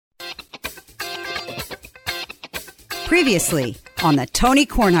Previously on the Tony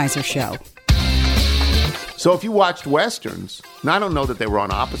Kornheiser Show. So if you watched Westerns, and I don't know that they were on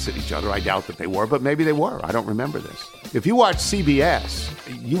opposite each other, I doubt that they were, but maybe they were. I don't remember this. If you watch CBS,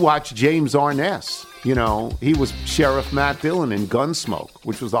 you watch James Arness. You know, he was Sheriff Matt Dillon in Gunsmoke,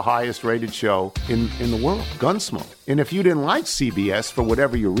 which was the highest rated show in the world, Gunsmoke. And if you didn't like CBS, for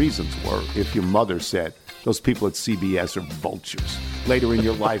whatever your reasons were, if your mother said, those people at CBS are vultures, later in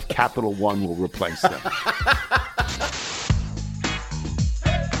your life, Capital One will replace them.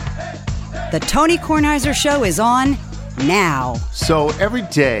 The Tony Kornheiser Show is on now. So every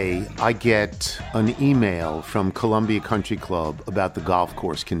day I get an email from Columbia Country Club about the golf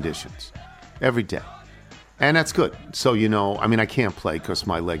course conditions. Every day. And that's good. So, you know, I mean, I can't play because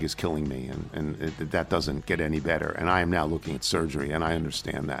my leg is killing me, and that doesn't get any better. And I am now looking at surgery, and I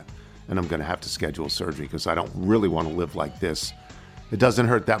understand that. And I'm going to have to schedule surgery because I don't really want to live like this. It doesn't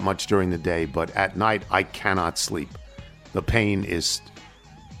hurt that much during the day, but at night I cannot sleep. The pain is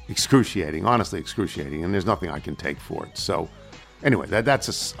excruciating, honestly excruciating, and there's nothing I can take for it. So anyway,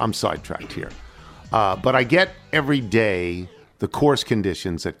 I'm sidetracked here. But I get every day the course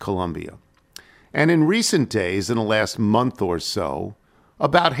conditions at Columbia. And in recent days, in the last month or so,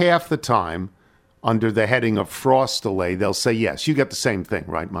 about half the time, under the heading of frost delay, they'll say yes. You get the same thing,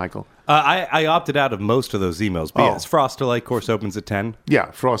 right, Michael? I opted out of most of those emails. But yes, frost delay, course opens at 10.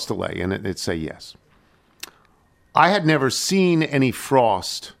 Yeah, frost delay, and it'd say yes. I had never seen any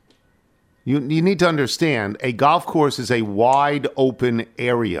frost. You need to understand, a golf course is a wide open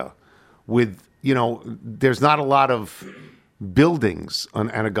area with, you know, there's not a lot of buildings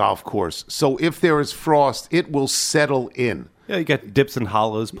at a golf course. So if there is frost, it will settle in. Yeah, you get dips and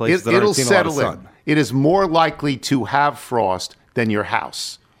hollows, places that aren't seeing a lot of sun. It is more likely to have frost than your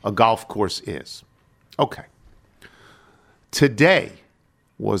house. A golf course is. Okay. Today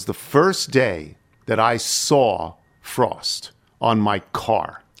was the first day that I saw frost on my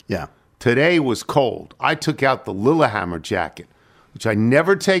car. Yeah. Today was cold. I took out the Lillehammer jacket, which I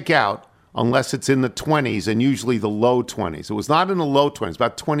never take out unless it's in the 20s and usually the low 20s. It was not in the low 20s,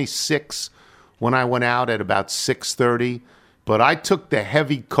 about 26 when I went out at about 6:30. But I took the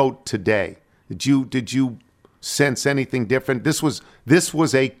heavy coat today. Did you sense anything different? This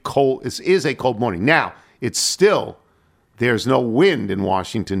is a cold morning. Now, it's still, there's no wind in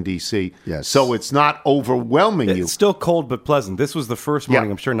Washington, D.C., yes. So it's not overwhelming you. It's still cold but pleasant. This was the first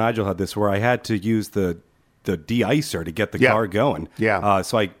morning, I'm sure Nigel had this, where I had to use the de-icer to get the car going. Yeah.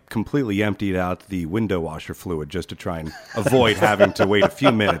 So I completely emptied out the window washer fluid just to try and avoid having to wait a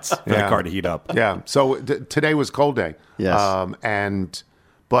few minutes for the car to heat up. Yeah. So today was cold day. Yes.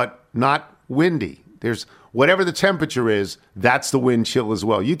 But not windy. There's whatever the temperature is, that's the wind chill as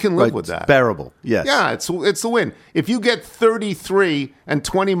well. You can live with that. Bearable, yes. Yeah, it's the wind. If you get 33 and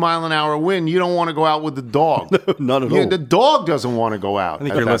 20 mile an hour wind, you don't want to go out with the dog. No, not at all. The dog doesn't want to go out. I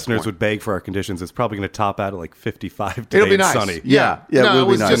think your listeners would beg for our conditions. It's probably going to top out at like 55 today. It'll be nice. Sunny. Yeah, it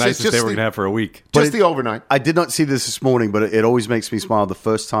will be nice. The nicest day we're going to have for a week. Just the overnight. I did not see this morning, but it always makes me smile the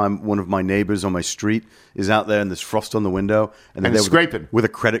first time one of my neighbors on my street is out there and there's frost on the window. And they're scraping. With a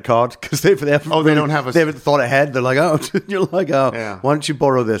credit card. Because they haven't thought ahead. They're like, oh, you're like, why don't you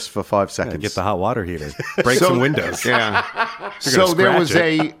borrow this for 5 seconds? Get the hot water heater. Break some windows. Yeah. So there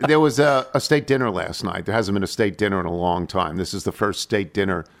was a state dinner last night. There hasn't been a state dinner in a long time. This is the first state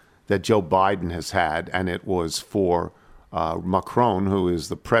dinner that Joe Biden has had, and it was for Macron, who is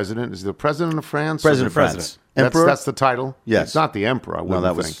the president. Is he the president of France? President of France. Emperor? That's the title? Yes. It's not the emperor, I wouldn't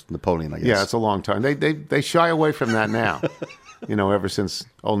think. Was Napoleon, I guess. Yeah, it's a long time. They shy away from that now. Ever since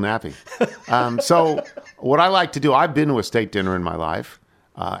old Nappy. So what I like to do, I've been to a state dinner in my life,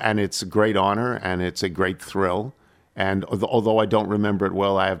 and it's a great honor, and it's a great thrill. And although I don't remember it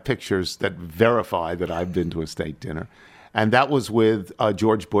well, I have pictures that verify that I've been to a state dinner. And that was with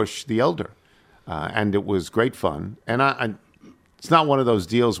George Bush the Elder. And it was great fun. And it's not one of those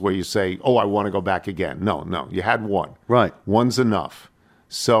deals where you say, oh, I want to go back again. No, you had one. Right. One's enough.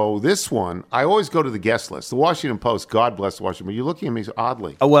 So this one, I always go to the guest list. The Washington Post, God bless the Washington Post. You're looking at me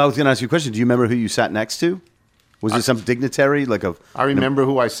oddly. Oh, well, I was going to ask you a question. Do you remember who you sat next to? Was it some dignitary? I remember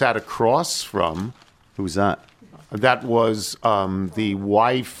who I sat across from. Who was that? That was the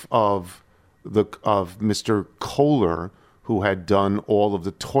wife of Mr. Kohler, who had done all of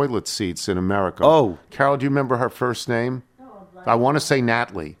the toilet seats in America. Oh. Carol, do you remember her first name? I want to say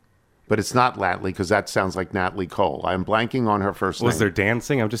Natalie. But it's not Natalie because that sounds like Natalie Cole. I'm blanking on her first name. Was there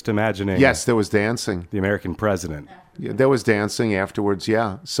dancing? I'm just imagining. Yes, there was dancing. The American president. Yeah, there was dancing afterwards,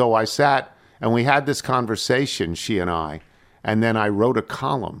 yeah. So I sat and we had this conversation, she and I, and then I wrote a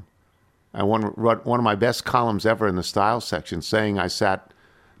column. I wrote one of my best columns ever in the style section saying I sat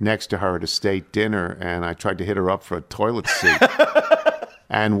next to her at a state dinner, and I tried to hit her up for a toilet seat.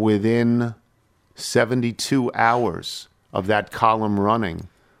 And within 72 hours of that column running,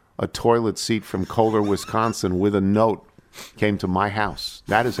 a toilet seat from Kohler, Wisconsin, with a note came to my house.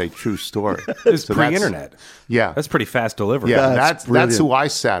 That is a true story. It's So pre-internet. Yeah. That's pretty fast delivery. Yeah, That's that's who I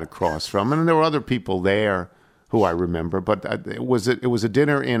sat across from, and there were other people there who I remember. But it was a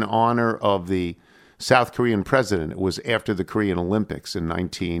dinner in honor of the South Korean president. It was after the Korean Olympics in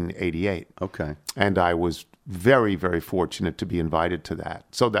 1988. Okay. And I was very, very fortunate to be invited to that.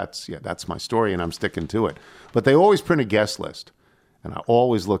 So that's my story, and I'm sticking to it. But they always print a guest list, and I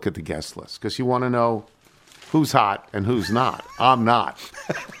always look at the guest list because you want to know who's hot and who's not. I'm not.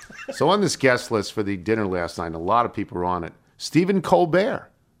 So on this guest list for the dinner last night, a lot of people were on it. Stephen Colbert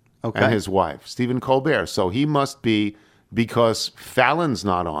and his wife, Stephen Colbert. So he must be, because Fallon's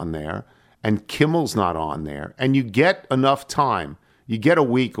not on there and Kimmel's not on there, and you get enough time. You get a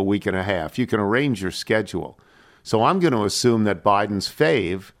week and a half. You can arrange your schedule. So I'm going to assume that Biden's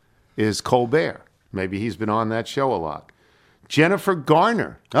fave is Colbert. Maybe he's been on that show a lot. Jennifer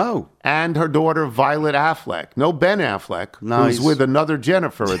Garner. Oh. And her daughter, Violet Affleck. No Ben Affleck, Nice. who's with another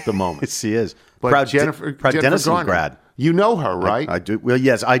Jennifer at the moment. Yes, he is. But proud Jennifer Denison Garner. grad. You know her, right? I do. Well,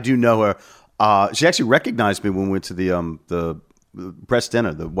 yes, I do know her. She actually recognized me when we went to the press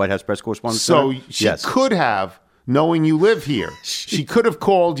dinner, the White House press correspondence So dinner. she could have, knowing you live here, she could have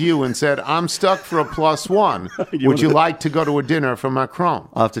called you and said, I'm stuck for a +1. Would you like to go to a dinner for Macron?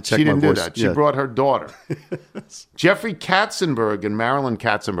 I'll have to check She my didn't do voice. that. She Yeah. brought her daughter. Jeffrey Katzenberg and Marilyn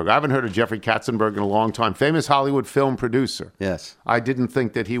Katzenberg. I haven't heard of Jeffrey Katzenberg in a long time. Famous Hollywood film producer. Yes. I didn't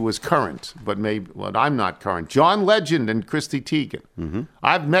think that he was current, but maybe, well, I'm not current. John Legend and Christy Teigen. Mm-hmm.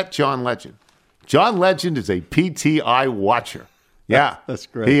 I've met John Legend. John Legend is a PTI watcher. Yeah. That's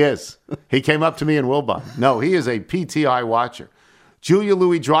great. He is. He came up to me in Wilbon. No, he is a PTI watcher. Julia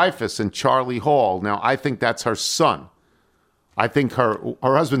Louis-Dreyfus and Charlie Hall. Now, I think that's her son. I think her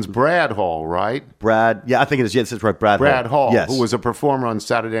husband's Brad Hall, right? Brad. Yeah, I think it is. Yes, that's right. Brad Hall, Yes. who was a performer on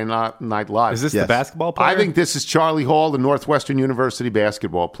Saturday Night Live. Is this Yes. the basketball player? I think this is Charlie Hall, the Northwestern University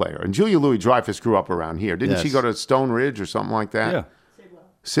basketball player. And Julia Louis-Dreyfus grew up around here. Didn't she Yes. go to Stone Ridge or something like that?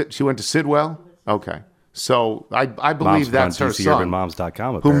 Yeah. She went to Sidwell? Okay. So I believe that's her son,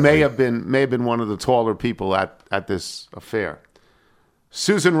 DCUrbanMoms.com, who may apparently. have been one of the taller people at this affair.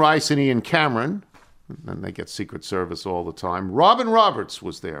 Susan Rice and Ian Cameron, and they get Secret Service all the time. Robin Roberts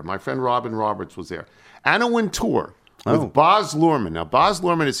was there. My friend Robin Roberts was there. Anna Wintour with Baz Luhrmann. Now, Baz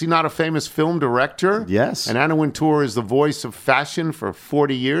Luhrmann, is he not a famous film director? Yes. And Anna Wintour is the voice of fashion for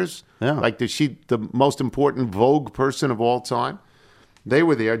 40 years. Yeah. Like, is she the most important Vogue person of all time? They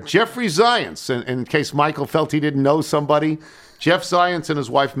were there. Jeffrey Zients, in case Michael felt he didn't know somebody, Jeff Zients and his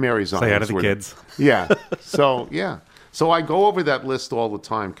wife Mary Zients. Say hi to the were there. kids. Yeah. So I go over that list all the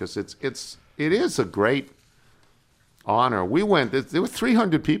time because it is a great honor. We went. There were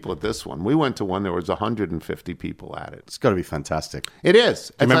 300 people at this one. We went to one. There was 150 people at it. It's got to be fantastic. It is.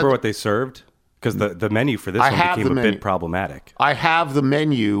 Do you remember what they served? Because the menu for this I one have became the a menu. bit problematic. I have the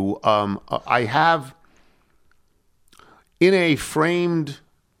menu. I have, in a framed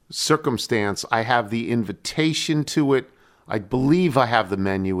circumstance, I have the invitation to it. I believe I have the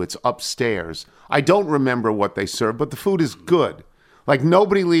menu. It's upstairs. I don't remember what they serve, but the food is good. Like,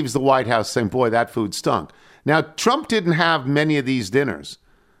 nobody leaves the White House saying, boy, that food stunk. Now, Trump didn't have many of these dinners,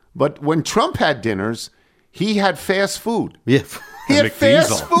 but when Trump had dinners, he had fast food. Yeah. He had McDiesel.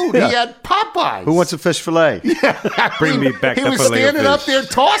 fast food. Yeah. He had Popeyes. Who wants a fish fillet? Bring me back He the was filet of standing up fish. there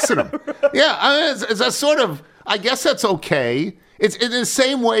tossing them. Yeah, I mean, it's a sort of, I guess that's okay. It's in the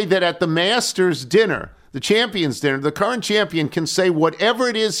same way that at the Masters dinner, the Champions dinner, the current champion can say whatever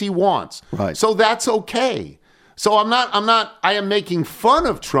it is he wants. Right. So that's okay. So I am making fun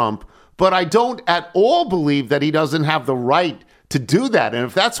of Trump, but I don't at all believe that he doesn't have the right to do that. And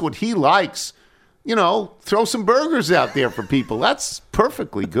if that's what he likes, throw some burgers out there for people. That's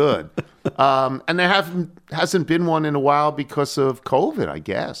perfectly good. And there hasn't been one in a while because of COVID, I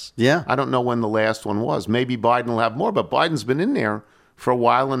guess. Yeah. I don't know when the last one was. Maybe Biden will have more, but Biden's been in there for a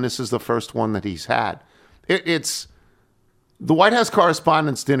while, and this is the first one that he's had. It's the White House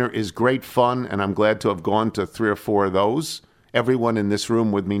Correspondents' Dinner is great fun, and I'm glad to have gone to 3 or 4 of those. Everyone in this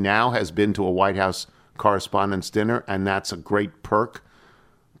room with me now has been to a White House Correspondents' Dinner, and that's a great perk.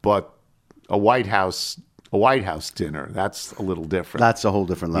 But a White House dinner, that's a little different. That's a whole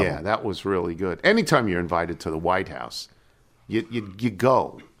different level. Yeah, that was really good. Anytime you're invited to the White House, you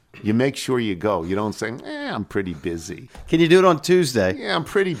go. You make sure you go. You don't say, I'm pretty busy. Can you do it on Tuesday? Yeah, I'm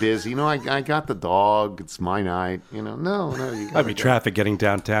pretty busy. I got the dog. It's my night. No, you Might be traffic getting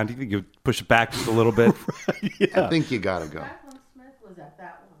downtown. Do you think you push it back just a little bit? I think you got to go. Jacqueline Smith was at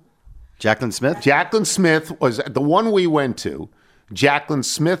that one. Jacqueline Smith? Jacqueline Smith was the one we went to. Jacqueline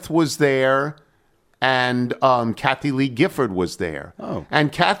Smith was there, and Kathy Lee Gifford was there. Oh.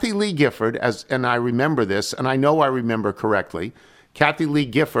 And Kathy Lee Gifford, and I remember this, and I know I remember correctly, Kathy Lee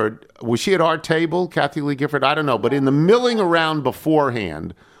Gifford, was she at our table, Kathy Lee Gifford? I don't know. But in the milling around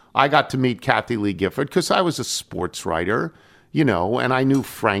beforehand, I got to meet Kathy Lee Gifford because I was a sports writer, and I knew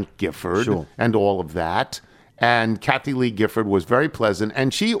Frank Gifford and all of that. And Kathy Lee Gifford was very pleasant.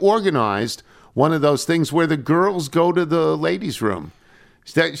 And she organized one of those things where the girls go to the ladies' room.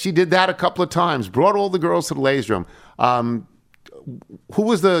 She did that a couple of times, brought all the girls to the ladies' room. Who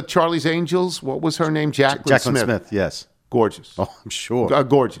was the Charlie's Angels? What was her name? Jacqueline Smith, yes. Gorgeous. Oh, I'm sure.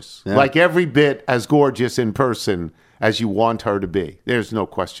 Gorgeous. Yeah. Like every bit as gorgeous in person as you want her to be. There's no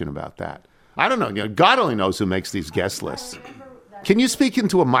question about that. I don't know. God only knows who makes these guest lists. Can you speak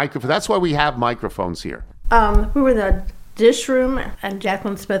into a microphone? That's why we have microphones here. We were in the dish room, and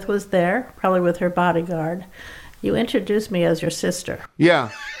Jacqueline Smith was there, probably with her bodyguard. You introduced me as your sister.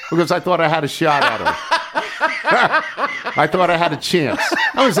 Yeah, because I thought I had a shot at her. I thought I had a chance.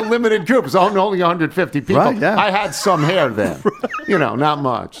 I was a limited group. It was only 150 people. Right, yeah. I had some hair then, not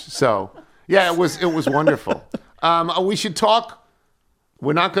much. So, yeah, it was wonderful. We should talk.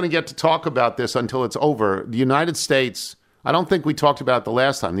 We're not going to get to talk about this until it's over. The United States, I don't think we talked about it the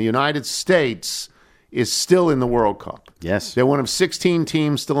last time. The United States is still in the World Cup. Yes. They're one of 16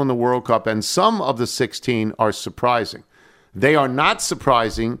 teams still in the World Cup, and some of the 16 are surprising. They are not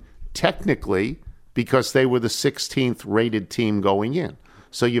surprising technically because they were the 16th rated team going in.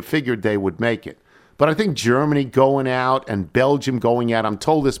 So you figured they would make it. But I think Germany going out and Belgium going out, I'm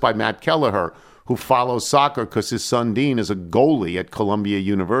told this by Matt Kelleher, who follows soccer because his son Dean is a goalie at Columbia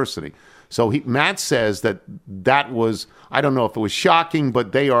University. So Matt says that was, I don't know if it was shocking,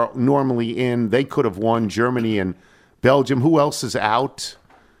 but they are normally in. They could have won. Germany and Belgium. Who else is out?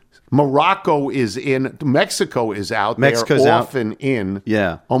 Morocco is in. Mexico is out. Mexico's they are out. often in.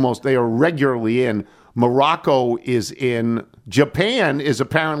 Yeah. Almost. They are regularly in. Morocco is in. Japan is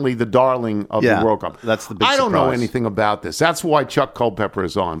apparently the darling of the World Cup. That's the big I don't know surprise. anything about this. That's why Chuck Culpepper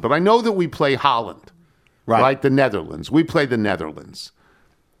is on. But I know that we play Holland. Right? The Netherlands. We play the Netherlands.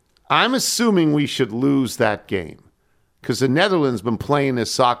 I'm assuming we should lose that game because the Netherlands have been playing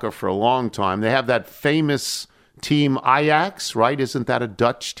this soccer for a long time. They have that famous team Ajax, right? Isn't that a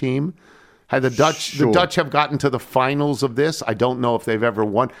Dutch team? The Dutch have gotten to the finals of this. I don't know if they've ever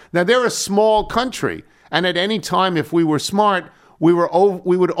won. Now, they're a small country, and at any time, if we were smart, we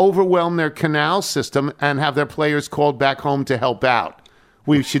would overwhelm their canal system and have their players called back home to help out.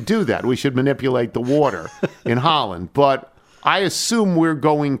 We should do that. We should manipulate the water in Holland. But I assume we're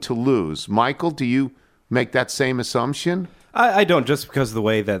going to lose. Michael, do you make that same assumption? I don't, just because of the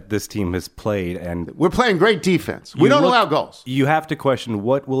way that this team has played. And we're playing great defense. We don't allow goals. You have to question,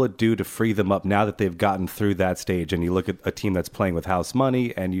 what will it do to free them up now that they've gotten through that stage? And you look at a team that's playing with house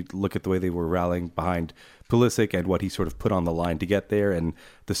money, and you look at the way they were rallying behind Pulisic and what he sort of put on the line to get there, and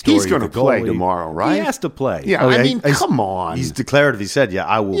the story. He's going to of the play goalie. tomorrow, right? He has to play. Yeah, I mean, come on. He's declarative. He said, "Yeah,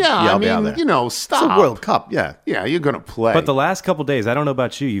 I will. Yeah, I'll I be out mean, there." stop. It's a World Cup. Yeah, yeah, you're going to play. But the last couple days, I don't know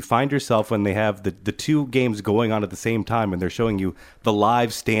about you, you find yourself when they have the two games going on at the same time, and they're showing you the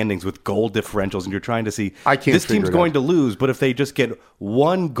live standings with goal differentials, and you're trying to see this team's going to lose, but if they just get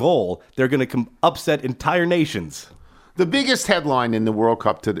one goal, they're going to upset entire nations. The biggest headline in the World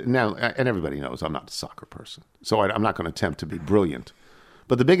Cup now, and everybody knows I'm not a soccer person, so I'm not going to attempt to be brilliant.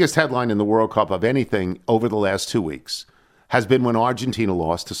 But the biggest headline in the World Cup of anything over the last 2 weeks has been when Argentina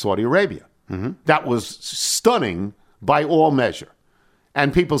lost to Saudi Arabia. Mm-hmm. That was stunning by all measure.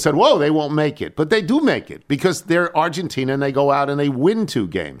 And people said, whoa, they won't make it. But they do make it because they're Argentina and they go out and they win 2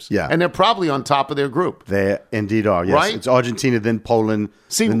 games. Yeah. And they're probably on top of their group. They indeed are, yes. Right? It's Argentina, then Poland,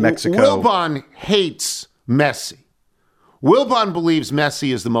 then Mexico. Wilbon hates Messi. Wilbon believes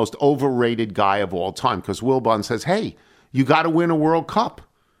Messi is the most overrated guy of all time because Wilbon says, hey, you got to win a World Cup.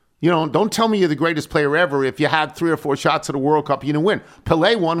 Don't tell me you're the greatest player ever. If you had 3 or 4 shots at a World Cup, you didn't win.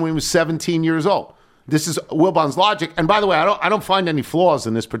 Pelé won when he was 17 years old. This is Wilbon's logic. And by the way, I don't find any flaws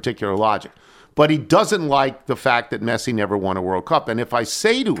in this particular logic. But he doesn't like the fact that Messi never won a World Cup. And if I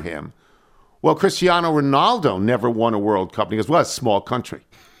say to him, well, Cristiano Ronaldo never won a World Cup, and he goes, well, it's a small country.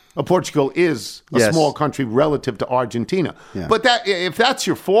 Portugal is a small country relative to Argentina. Yeah. But if that's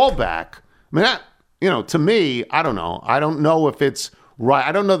your fallback, I mean, to me, I don't know. I don't know if it's right.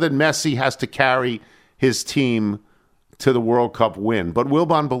 I don't know that Messi has to carry his team to the World Cup win. But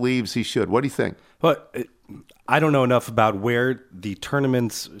Wilbon believes he should. What do you think? But I don't know enough about where the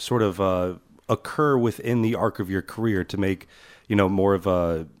tournaments sort of occur within the arc of your career to make, more of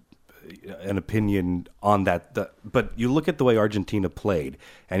a an opinion on that. But you look at the way Argentina played,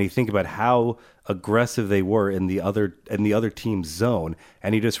 and you think about how aggressive they were in the other team's zone,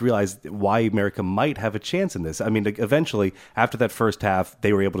 and you just realize why America might have a chance in this. I mean, eventually, after that first half,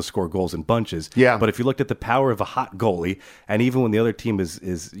 they were able to score goals in bunches. Yeah. But if you looked at the power of a hot goalie, and even when the other team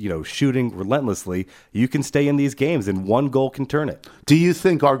is shooting relentlessly, you can stay in these games, and one goal can turn it. Do you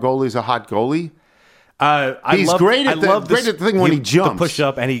think our goalie's a hot goalie? He's great at the thing when he jumps. The push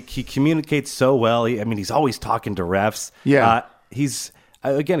up, and he communicates so well. He's always talking to refs. Yeah.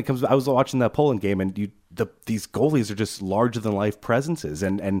 Again, I was watching that Poland game, and these goalies are just larger than life presences,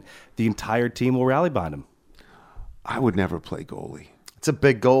 and the entire team will rally behind him. I would never play goalie. It's a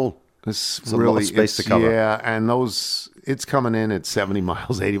big goal. It's really a lot of space to cover. Yeah, and it's coming in at 70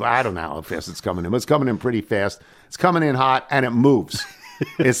 miles, 80. I don't know how fast it's coming in, but it's coming in pretty fast. It's coming in hot, and it moves.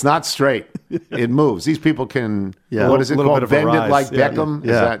 It's not straight. It moves. These people can, what is it called? Bend it like Beckham?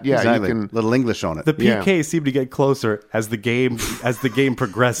 Exactly. You can. Little English on it. The PK seem to get closer as the game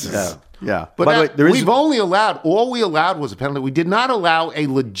progresses. Yeah. But by the way, we've only allowed, all we allowed was a penalty. We did not allow a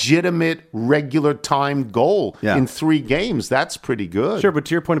legitimate, regular timed goal in 3 games. That's pretty good. Sure, but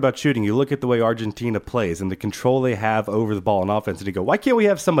to your point about shooting, you look at the way Argentina plays and the control they have over the ball in offense, and you go, why can't we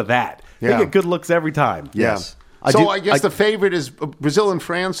have some of that? They get good looks every time. Yes. I guess the favorite is Brazil and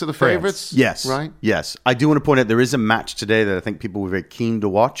France are the favorites? Yes. Right? Yes. I do want to point out there is a match today that I think people were very keen to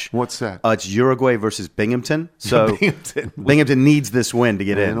watch. What's that? It's Uruguay versus Binghamton. So Binghamton needs this win to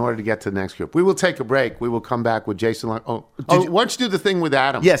get in order to get to the next group. We will take a break. We will come back with Jason. Why don't you do the thing with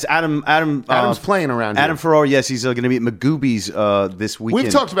Adam? Yes, Adam's playing around here. Adam Ferrara, yes, he's going to be at Magooby's this weekend.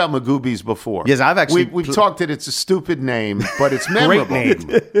 We've talked about Magooby's before. Yes, I've actually... We've talked that it's a stupid name, but it's memorable. Great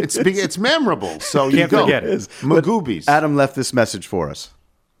name. It's memorable, so you can't forget it. Magooby's. Adam left this message for us.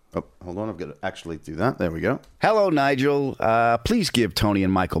 Oh, hold on. I've got to actually do that. There we go. Hello, Nigel. Please give Tony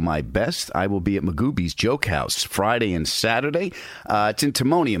and Michael my best. I will be at Magooby's Joke House Friday and Saturday. It's in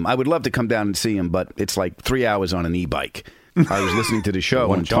Timonium. I would love to come down and see him, but it's like 3 hours on an e-bike. I was listening to the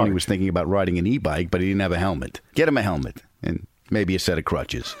show and Tony was thinking about riding an e-bike, but he didn't have a helmet. Get him a helmet and maybe a set of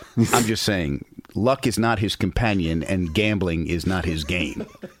crutches. I'm just saying, luck is not his companion and gambling is not his game.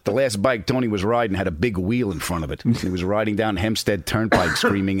 The last bike Tony was riding had a big wheel in front of it. He was riding down Hempstead Turnpike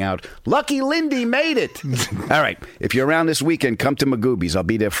screaming out, "Lucky Lindy made it!" All right, if you're around this weekend, come to Magooby's. I'll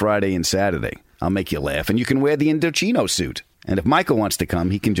be there Friday and Saturday. I'll make you laugh, and you can wear the Indochino suit. And if Michael wants to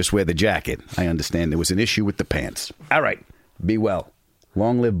come, he can just wear the jacket. I understand there was an issue with the pants. All right, be well.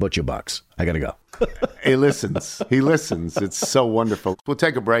 Long live Butcher Box. I got to go. He listens. It's so wonderful. We'll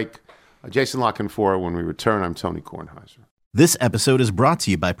take a break. Jason Lockenfora. When we return, I'm Tony Kornheiser. This episode is brought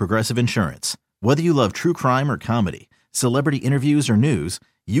to you by Progressive Insurance. Whether you love true crime or comedy, celebrity interviews or news,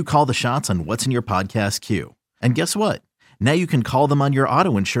 you call the shots on what's in your podcast queue. And guess what? Now you can call them on your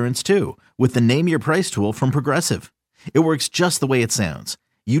auto insurance too with the Name Your Price tool from Progressive. It works just the way it sounds.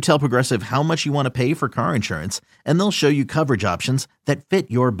 You tell Progressive how much you want to pay for car insurance, and they'll show you coverage options that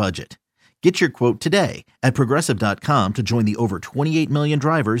fit your budget. Get your quote today at Progressive.com to join the over 28 million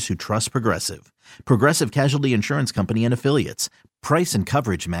drivers who trust Progressive. Progressive Casualty Insurance Company and Affiliates. Price and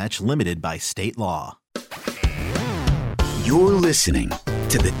coverage match limited by state law. You're listening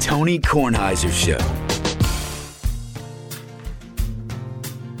to the Tony Kornheiser Show.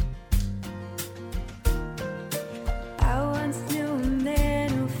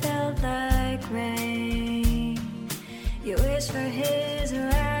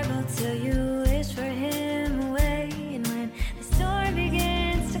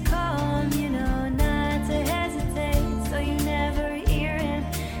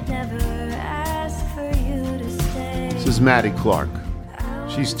 This is Maddie Clark.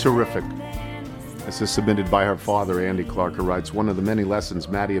 She's terrific. This is submitted by her father, Andy Clark, who writes, "One of the many lessons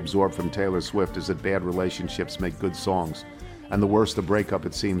Maddie absorbed from Taylor Swift is that bad relationships make good songs. And the worse the breakup,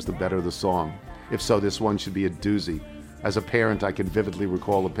 it seems, the better the song. If so, this one should be a doozy. As a parent, I can vividly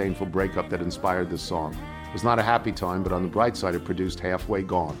recall a painful breakup that inspired this song. It was not a happy time, but on the bright side, it produced Halfway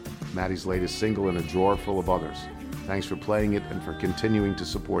Gone, Maddie's latest single in a drawer full of others. Thanks for playing it and for continuing to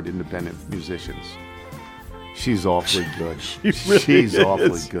support independent musicians." She's awfully good. She's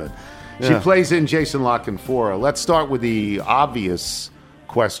awfully good. Yeah. She plays in Jason Lockenfora. Let's start with the obvious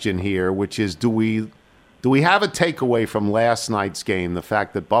question here, which is, do we have a takeaway from last night's game? The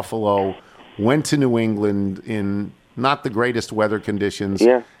fact that Buffalo went to New England in not the greatest weather conditions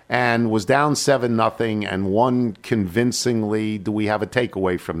and was down 7-0 and won convincingly. Do we have a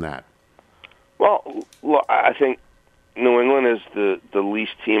takeaway from that? Well, look, I think New England is the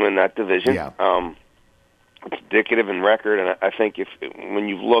least team in that division. Yeah. It's indicative in record, and I think when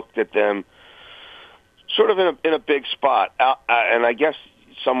you've looked at them sort of in a big spot, and I guess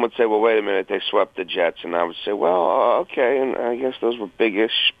some would say, well, wait a minute, they swept the Jets. And I would say, well, okay, and I guess those were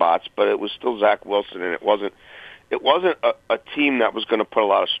big-ish spots, but it was still Zach Wilson, and it wasn't a team that was going to put a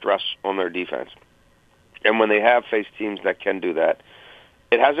lot of stress on their defense. And when they have faced teams that can do that,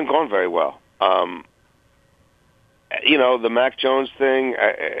 it hasn't gone very well. The Mac Jones thing,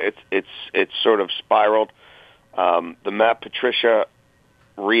 it's sort of spiraled. The Matt Patricia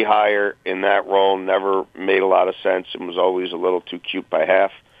rehire in that role never made a lot of sense and was always a little too cute by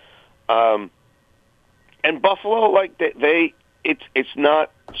half. And Buffalo, it's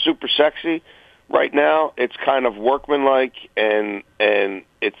not super sexy right now. It's kind of workmanlike, and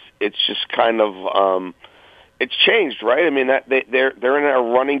it's just kind of it's changed, right? I mean, they're in a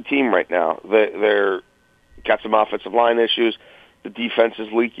running team right now. They're got some offensive line issues. The defense is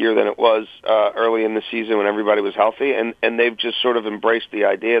leakier than it was early in the season when everybody was healthy, and they've just sort of embraced the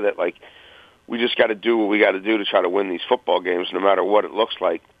idea that, like, we just got to do what we got to do to try to win these football games no matter what it looks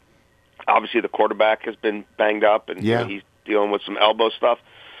like. Obviously, the quarterback has been banged up, and he's dealing with some elbow stuff.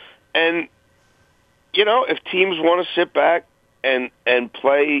 And, if teams want to sit back and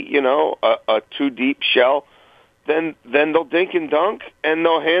play, a too-deep shell, then they'll dink and dunk, and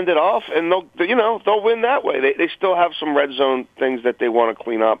they'll hand it off, and they'll win that way. They still have some red zone things that they want to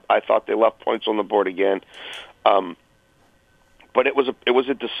clean up. I thought they left points on the board again, but it was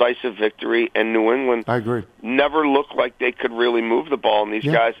a decisive victory, and New England, I agree, never looked like they could really move the ball. And these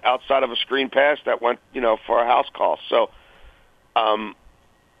guys, outside of a screen pass that went for a house call, so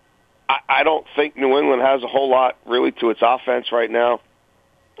I don't think New England has a whole lot really to its offense right now.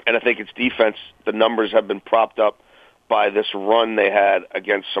 And I think its defense, the numbers have been propped up by this run they had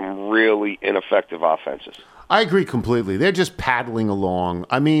against some really ineffective offenses. I agree completely. They're just paddling along.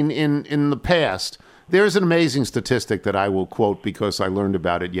 I mean, in the past, there's an amazing statistic that I will quote because I learned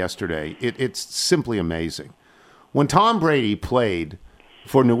about it yesterday. It's simply amazing. When Tom Brady played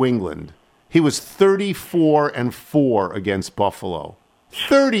for New England, he was 34-4 against Buffalo.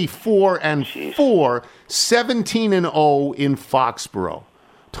 34-4, 17-0 in Foxborough.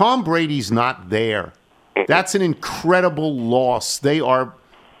 Tom Brady's not there. That's an incredible loss. They are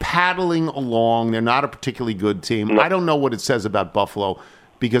paddling along. They're not a particularly good team. I don't know what it says about Buffalo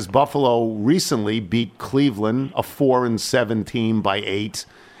because Buffalo recently beat Cleveland, a 4-7 team, by 8,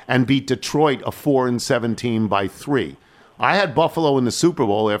 and beat Detroit, a 4-7 team, by 3. I had Buffalo in the Super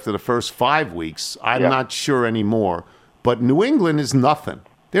Bowl after the first 5 weeks. I'm not sure anymore. But New England is nothing.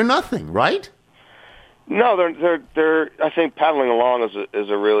 They're nothing, right? No, they're. I think paddling along is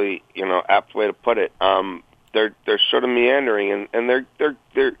a really apt way to put it. They're sort of meandering, and they're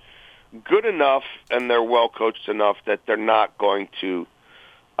good enough and they're well coached enough that they're not going to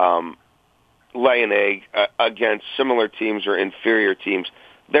lay an egg against similar teams or inferior teams.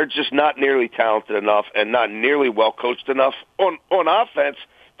 They're just not nearly talented enough and not nearly well coached enough on offense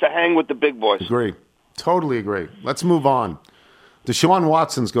to hang with the big boys. Agree, totally agree. Let's move on. Deshaun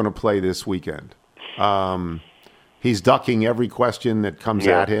Watson's going to play this weekend. He's ducking every question that comes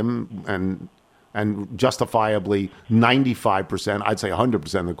at him, and justifiably 95%, I'd say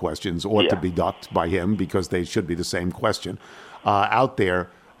 100% of the questions ought to be ducked by him because they should be the same question out there.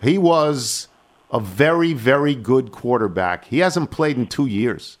 He was a very, very good quarterback. He hasn't played in 2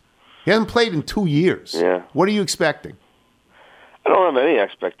 years. Yeah. What are you expecting? I don't have any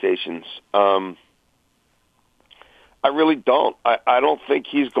expectations. I really don't. I don't think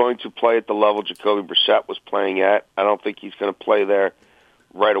he's going to play at the level Jacoby Brissett was playing at. I don't think he's going to play there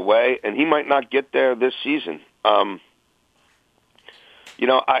right away, and he might not get there this season. I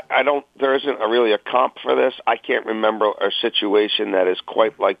don't. There isn't really a comp for this. I can't remember a situation that is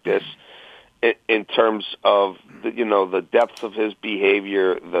quite like this in terms of the depth of his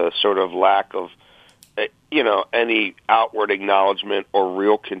behavior, the sort of lack of any outward acknowledgement or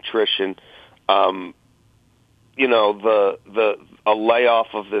real contrition. A layoff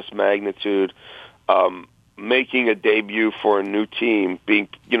of this magnitude, making a debut for a new team, being,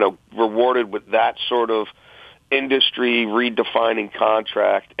 rewarded with that sort of industry redefining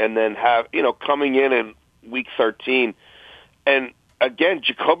contract, and then coming in week 13. And again,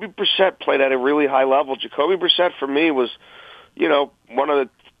 Jacoby Brissett played at a really high level. Jacoby Brissett for me was, one of the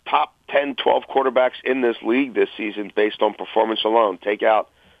top 10, 12 quarterbacks in this league this season based on performance alone. Take out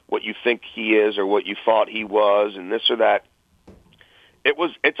what you think he is or what you thought he was and this or that.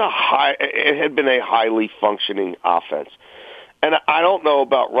 It had been a highly functioning offense. And I don't know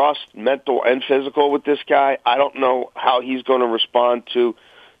about Russ, mental and physical with this guy. I don't know how he's going to respond to,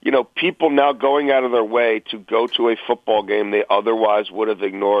 people now going out of their way to go to a football game they otherwise would have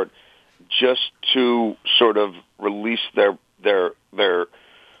ignored just to sort of release their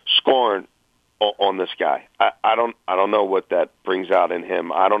scorn on this guy. I don't know what that brings out in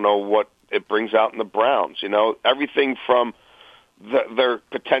him. I don't know what it brings out in the Browns. Everything from their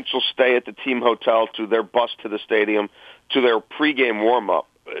potential stay at the team hotel to their bus to the stadium to their pregame warm-up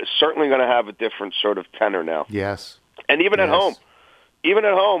is certainly going to have a different sort of tenor now. Yes. And even at home,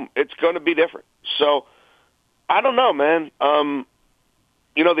 it's going to be different. So I don't know, man.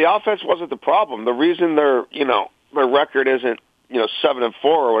 The offense wasn't the problem. The reason their record isn't 7-4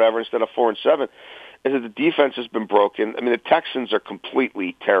 or whatever instead of 4-7 is that the defense has been broken. I mean, the Texans are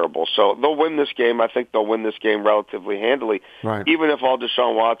completely terrible. So they'll win this game. I think they'll win this game relatively handily, right, even if all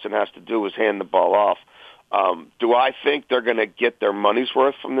Deshaun Watson has to do is hand the ball off. Do I think they're going to get their money's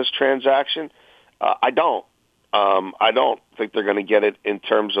worth from this transaction? I don't. I don't think they're going to get it in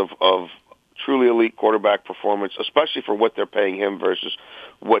terms of truly elite quarterback performance, especially for what they're paying him versus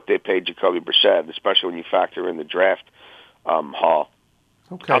what they paid Jacoby Brissett, especially when you factor in the draft haul.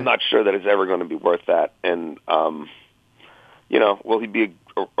 Okay. I'm not sure that it's ever going to be worth that. And, will he be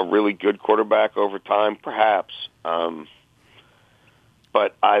a really good quarterback over time? Perhaps. But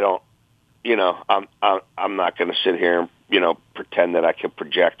I don't, I'm not going to sit here and, pretend that I can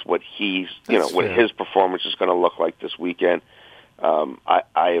project what what his performance is going to look like this weekend. I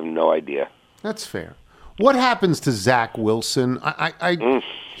have no idea. That's fair. What happens to Zach Wilson?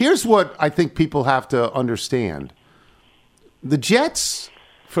 Here's what I think people have to understand. The Jets,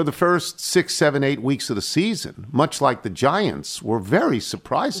 for the first 6, 7, 8 weeks of the season, much like the Giants, were very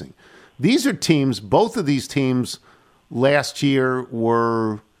surprising. These are teams, both of these teams last year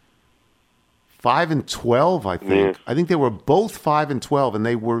were 5-12, I think. I think they were both 5-12, and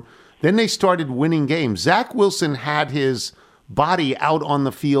then they started winning games. Zach Wilson had his body out on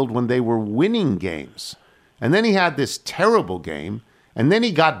the field when they were winning games. And then he had this terrible game, and then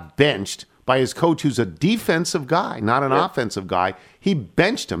he got benched by his coach, who's a defensive guy, not an offensive guy. He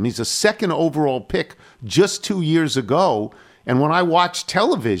benched him. He's a second overall pick just 2 years ago. And when I watch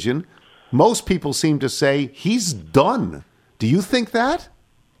television, most people seem to say he's done. Do you think that?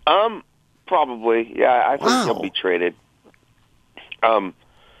 Probably. Yeah, I think he'll be traded.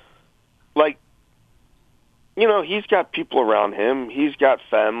 He's got people around him. He's got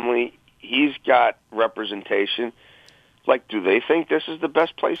family. He's got representation. Do they think this is the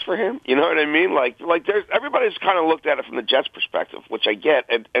best place for him? You know what I mean? Everybody's kind of looked at it from the Jets' perspective, which I get,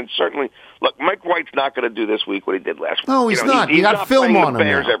 and certainly, look, Mike White's not going to do this week what he did last week. No, he's not. He's got not film on him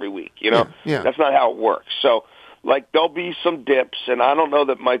Bears now. every week. Yeah. That's not how it works. So, there'll be some dips, and I don't know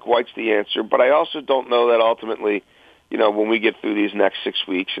that Mike White's the answer, but I also don't know that ultimately, when we get through these next 6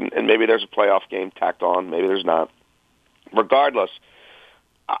 weeks, and maybe there's a playoff game tacked on, maybe there's not. Regardless,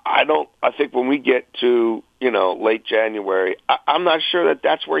 I think when we get to, late January, I'm not sure that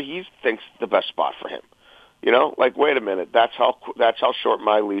that's where he thinks the best spot for him. Wait a minute, that's how short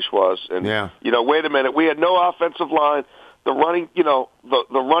my leash was. And, wait a minute, we had no offensive line. The running,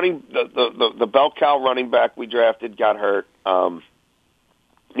 the bell cow running back we drafted got hurt. That's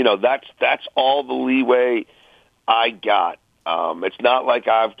all the leeway I got. It's not like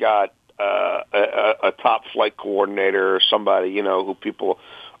I've got a top flight coordinator or somebody, who people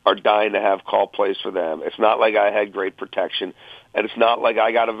are dying to have call plays for them. It's not like I had great protection, and it's not like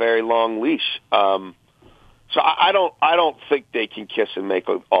I got a very long leash. So I don't think they can kiss and make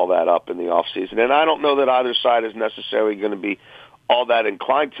all that up in the offseason. And I don't know that either side is necessarily going to be all that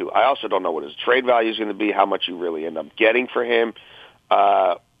inclined to. I also don't know what his trade value is going to be, how much you really end up getting for him.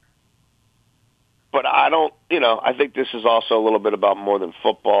 But I don't, I think this is also a little bit about more than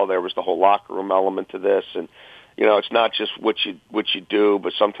football. There was the whole locker room element to this, and it's not just what you do,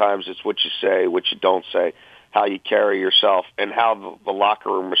 but sometimes it's what you say, what you don't say, how you carry yourself, and how the locker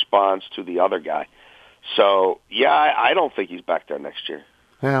room responds to the other guy. So, I don't think he's back there next year.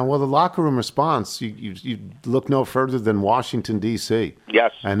 Yeah, well, the locker room response, you look no further than Washington, D.C.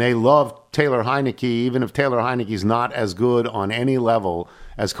 Yes. And they love Taylor Heineke, even if Taylor Heineke's not as good on any level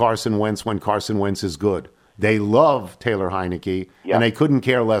as Carson Wentz when Carson Wentz is good. They love Taylor Heineke, and they couldn't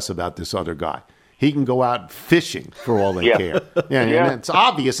care less about this other guy. He can go out fishing for all they care. And it's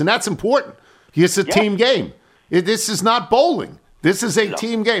obvious, and that's important. It's a team game. This is not bowling. This is a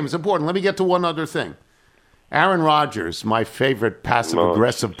team game. It's important. Let me get to one other thing. Aaron Rodgers, my favorite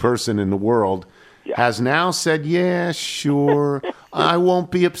passive-aggressive person in the world, has now said, yeah, sure, I won't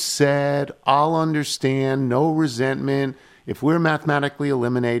be upset. I'll understand. No resentment. If we're mathematically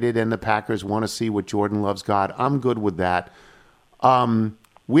eliminated and the Packers want to see what Jordan Love's got, I'm good with that.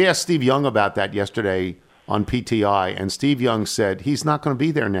 We asked Steve Young about that yesterday on PTI, and Steve Young said he's not going to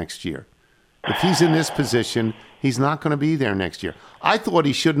be there next year. If he's in this position, he's not going to be there next year. I thought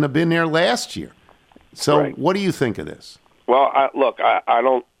he shouldn't have been there last year. So what do you think of this? Well, I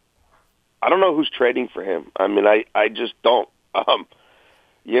don't I don't know who's trading for him. I mean, I just don't.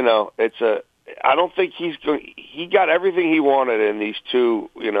 I don't think he got everything he wanted in these two,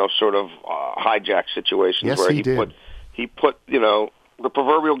 sort of hijack situations. Yes, where he did. He put, the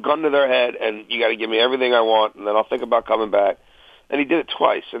proverbial gun to their head, and you got to give me everything I want, and then I'll think about coming back. And he did it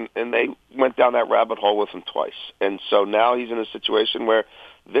twice, and they went down that rabbit hole with him twice. And so now he's in a situation where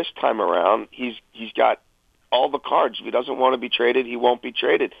this time around he's got all the cards. If he doesn't want to be traded, he won't be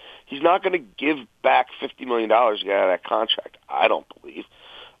traded. He's not going to give back $50 million to get out of that contract, I don't believe.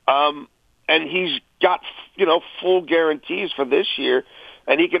 And he's got, full guarantees for this year,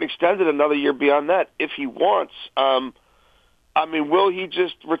 and he can extend it another year beyond that if he wants. Will he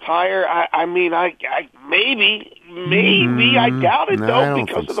just retire? Maybe. I doubt it, though,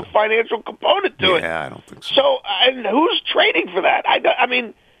 because of the financial component to it. Yeah, I don't think so. So, and who's trading for that?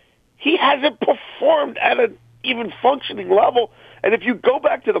 He hasn't performed at an even functioning level. And if you go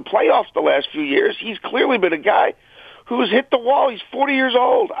back to the playoffs the last few years, he's clearly been a guy who's hit the wall. He's 40 years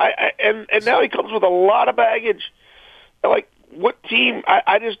old. And now he comes with a lot of baggage. Like, what team?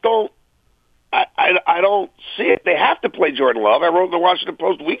 I just don't. I don't see it. They have to play Jordan Love. I wrote in the Washington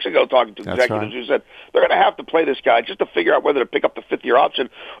Post weeks ago talking to executives who said they're going to have to play this guy just to figure out whether to pick up the fifth-year option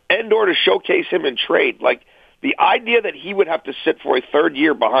and or to showcase him in trade. Like, the idea that he would have to sit for a third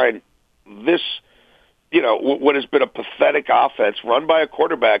year behind this, what has been a pathetic offense run by a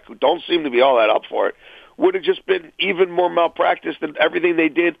quarterback who don't seem to be all that up for it, would have just been even more malpractice than everything they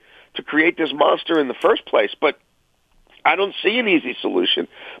did to create this monster in the first place. But I don't see an easy solution.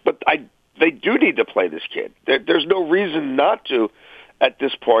 But they do need to play this kid. There's no reason not to at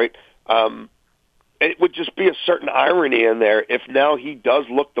this point. It would just be a certain irony in there if now he does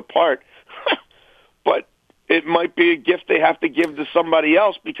look the part. But it might be a gift they have to give to somebody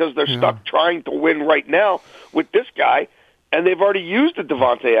else because they're stuck trying to win right now with this guy, and they've already used the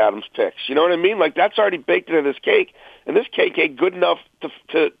Devontae Adams picks. You know what I mean? Like, that's already baked into this cake, and this cake ain't good enough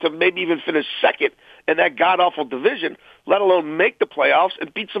to maybe even finish second in that god-awful division, let alone make the playoffs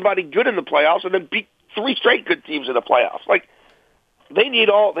and beat somebody good in the playoffs and then beat three straight good teams in the playoffs. Like, they need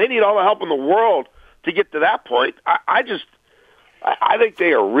all the help in the world to get to that point. I think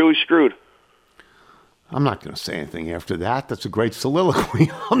they are really screwed. I'm not going to say anything after that. That's a great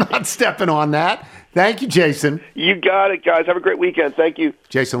soliloquy. I'm not stepping on that. Thank you, Jason. You got it, guys. Have a great weekend. Thank you.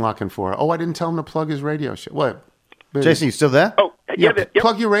 Jason La Canfora. Oh, I didn't tell him to plug his radio show. What? Jason, you still there? Oh, yeah.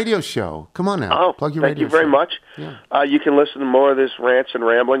 Plug your radio show. Come on now. Plug your radio show. Thank you very much. Yeah. You can listen to more of this rants and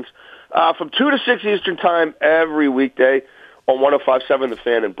ramblings from 2 to 6 Eastern Time every weekday on 105.7 The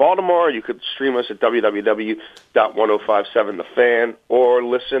Fan in Baltimore. You could stream us at www.1057thefan or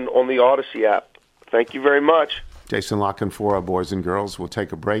listen on the Odyssey app. Thank you very much. Jason La Canfora, boys and girls. We'll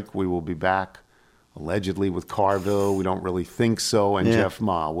take a break. We will be back, allegedly, with Carville. We don't really think so. And Jeff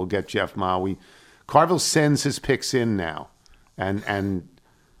Ma. We'll get Jeff Ma. Carville sends his picks in now and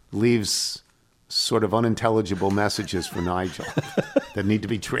leaves sort of unintelligible messages for Nigel that need to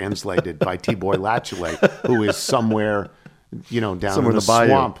be translated by T-Boy Latchley, who is somewhere, down in the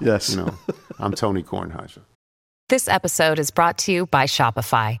swamp. Yes. I'm Tony Kornheiser. This episode is brought to you by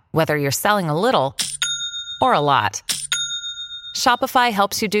Shopify. Whether you're selling a little or a lot, Shopify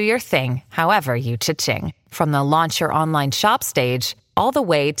helps you do your thing, however you cha-ching. From the launch your online shop stage, all the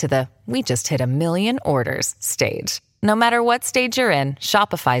way to the we just hit 1 million orders stage. No matter what stage you're in,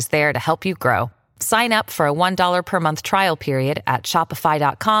 Shopify's there to help you grow. Sign up for a $1 per month trial period at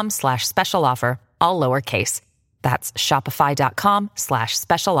shopify.com/special offer, all lowercase. That's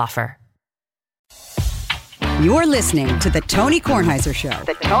shopify.com/special offer. You're listening to The Tony Kornheiser Show.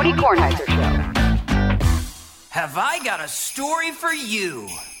 The Tony Kornheiser Show. Have I got a story for you?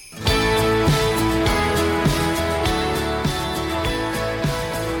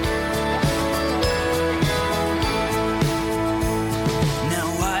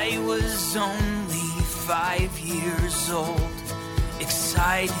 Now I was only 5 years old,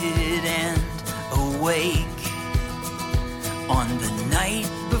 excited and awake. On the night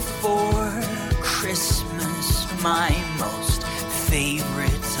before Christmas, my most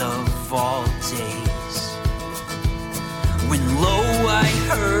favorite of all days. When lo, I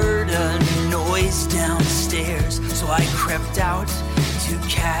heard a noise downstairs, so I crept out to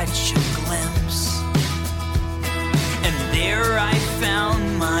catch a glimpse. And there I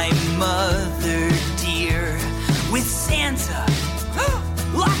found my mother dear with Santa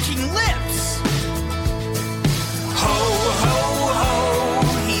locking lips. Ho, ho, ho,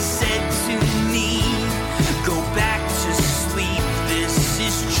 he said to me, go back to sleep, this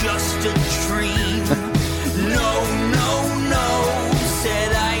is just a dream. No, no, no,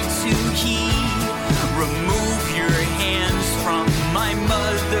 said I to he, remove your hands from my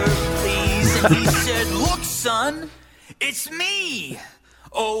mother, please. He said, look, son, it's me.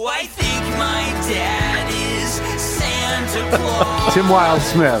 Oh, I think my dad is Santa Claus. Tim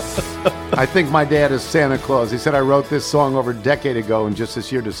Wildsmith. I think my dad is Santa Claus. He said, I wrote this song over a decade ago and just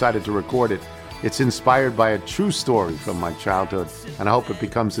this year decided to record it. It's inspired by a true story from my childhood, and I hope it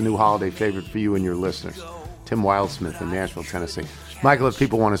becomes a new holiday favorite for you and your listeners. Tim Wildsmith in Nashville, Tennessee. Michael, if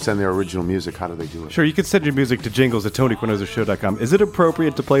people want to send their original music, how do they do it? Sure, you can send your music to jingles@TonyQuinozashow.com. Is it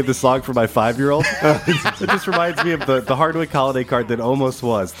appropriate to play this song for my 5-year-old? It just reminds me of the Hardwick holiday card that almost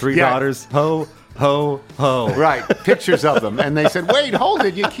was. Three daughters, ho, ho, ho. Right, pictures of them. And they said, wait, hold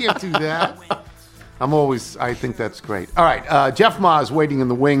it, you can't do that. I think that's great. All right, Jeff Ma is waiting in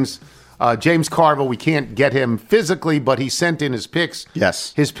the wings. James Carville, we can't get him physically, but he sent in his picks.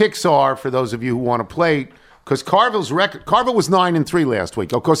 Yes. His picks are, for those of you who want to play, because Carville's record, Carville was 9-3 last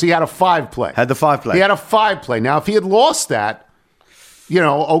week. Of course, he had a 5-play. Had the 5-play. He had a 5-play. Now, if he had lost that,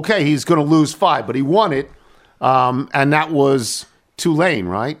 okay, he's going to lose 5, but he won it, and that was Tulane,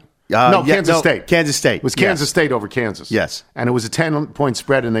 right? Kansas State. Kansas State. It was Kansas State over Kansas. Yes. And it was a 10-point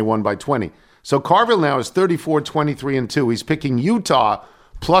spread, and they won by 20. So Carville now is 34-23-2. He's picking Utah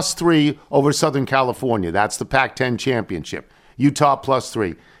 +3 over Southern California. That's the Pac-10 championship. Utah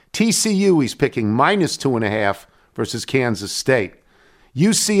 +3. TCU, he's picking -2.5 versus Kansas State.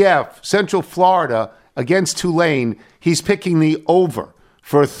 UCF, Central Florida, against Tulane, he's picking the over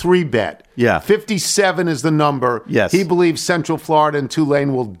for a 3-bet. Yeah. 57 is the number. Yes. He believes Central Florida and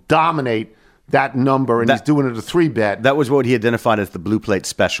Tulane will dominate that number, and he's doing it a 3-bet. That was what he identified as the blue plate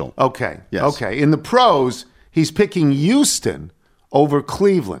special. Okay. Yes. Okay. In the pros, he's picking Houston over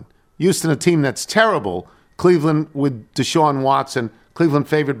Cleveland. Houston, a team that's terrible. Cleveland with Deshaun Watson. Cleveland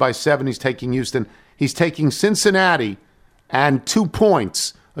favored by 7. He's taking Houston. He's taking Cincinnati and 2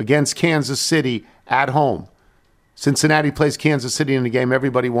 points against Kansas City at home. Cincinnati plays Kansas City in a game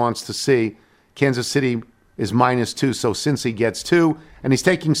everybody wants to see. Kansas City is -2, so Cincy gets 2. And he's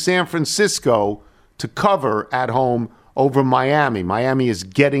taking San Francisco to cover at home over Miami. Miami is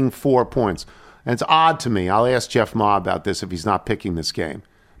getting 4 points. And it's odd to me. I'll ask Jeff Ma about this if he's not picking this game.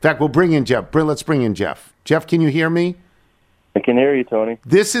 In fact, we'll bring in Jeff. Let's bring in Jeff. Jeff, can you hear me? I can hear you, Tony.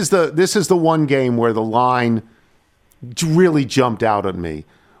 This is the one game where the line really jumped out at me.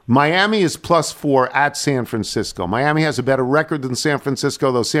 Miami is +4 at San Francisco. Miami has a better record than San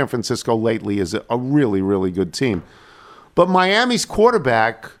Francisco, though San Francisco lately is a really, really good team. But Miami's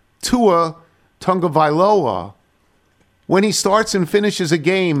quarterback, Tua Tagovailoa, when he starts and finishes a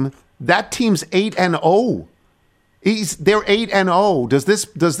game, that team's 8-0. They're 8-0. Does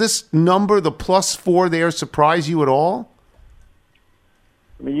this number, the +4 there, surprise you at all?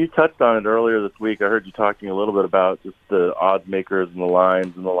 I mean, you touched on it earlier this week. I heard you talking a little bit about just the odds makers and the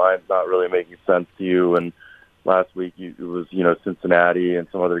lines not really making sense to you. And last week it was, Cincinnati and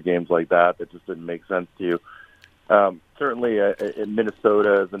some other games like that just didn't make sense to you. Certainly,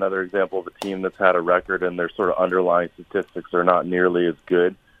 Minnesota is another example of a team that's had a record, and their sort of underlying statistics are not nearly as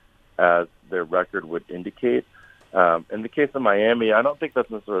good as their record would indicate. In the case of Miami, I don't think that's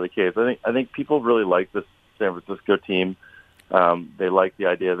necessarily the case. I think people really like this San Francisco team. They like the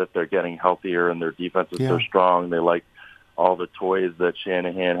idea that they're getting healthier and their defense is so strong. They like all the toys that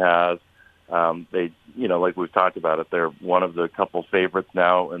Shanahan has. They, like we've talked about it, they're one of the couple favorites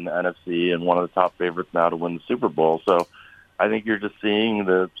now in the NFC and one of the top favorites now to win the Super Bowl. So I think you're just seeing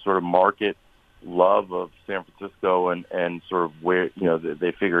the sort of market love of San Francisco and sort of where,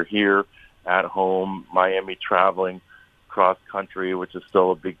 they figure here at home, Miami traveling cross country, which is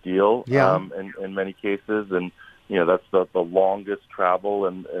still a big deal in many cases. And, that's the longest travel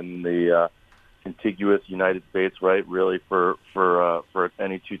in the contiguous United States, right? Really for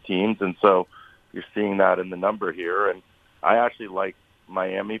any two teams, and so you're seeing that in the number here. And I actually like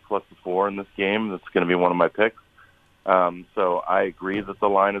Miami +4 in this game. That's going to be one of my picks. So I agree that the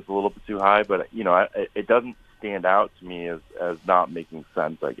line is a little bit too high, but it doesn't stand out to me as not making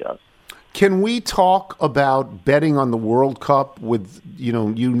sense, I guess. Can we talk about betting on the World Cup with, you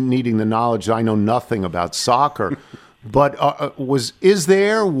needing the knowledge? I know nothing about soccer, but has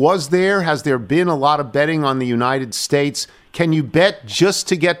there been a lot of betting on the United States? Can you bet just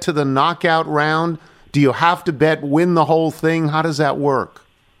to get to the knockout round? Do you have to bet win the whole thing? How does that work?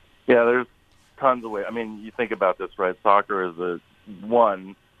 Yeah, there's tons of ways. I mean, you think about this, right? Soccer is this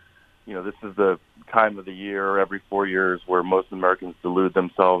is the time of the year every 4 years where most Americans delude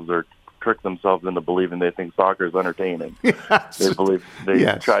themselves or trick themselves into believing they think soccer is entertaining. Yes.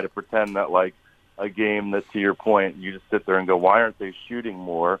 They try to pretend that like a game that, to your point, you just sit there and go, why aren't they shooting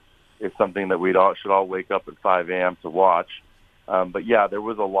more? It's something that we should all wake up at 5 a.m. to watch. But yeah, there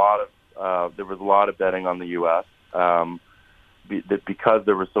was a lot of betting on the U.S. that because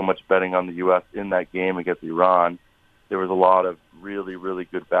there was so much betting on the U.S. in that game against Iran, there was a lot of really, really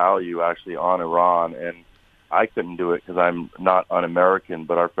good value actually on Iran. And I couldn't do it because I'm not un-American,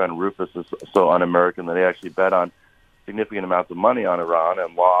 but our friend Rufus is so un-American that he actually bet on significant amounts of money on Iran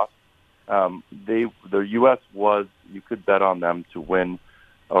and lost. The U.S. you could bet on them to win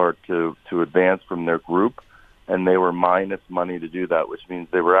or to advance from their group, and they were minus money to do that, which means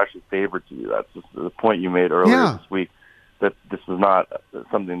they were actually favored to do that. That's just the point you made earlier this week, that this is not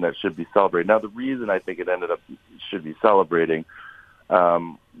something that should be celebrated. Now, the reason I think it ended up should be celebrating,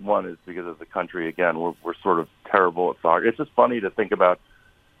 one is because as a country, again, we're sort of terrible at soccer. It's just funny to think about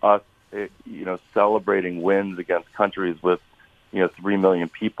us, celebrating wins against countries with, 3 million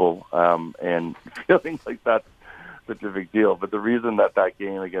people, and feeling like that's such a big deal. But the reason that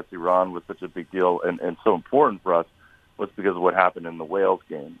game against Iran was such a big deal and so important for us was because of what happened in the Wales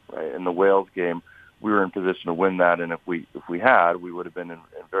game, right? In the Wales game, we were in position to win that, and if we had, we would have been in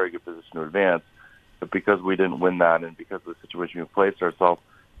very good position to advance. But because we didn't win that, and because of the situation we placed ourselves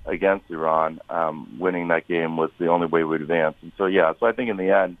against Iran, winning that game was the only way we'd advance. And so I think in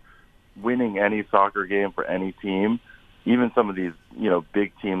the end, winning any soccer game for any team, even some of these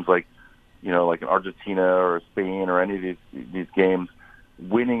big teams like an Argentina or Spain or any of these games,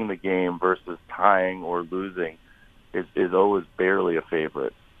 winning the game versus tying or losing is always barely a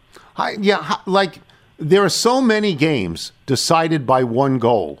favorite. There are so many games decided by one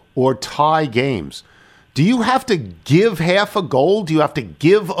goal or tie games. Do you have to give half a goal? Do you have to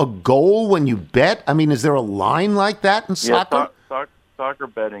give a goal when you bet? I mean, is there a line like that in soccer? Soccer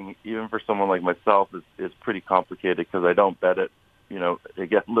betting, even for someone like myself, is pretty complicated because I don't bet it.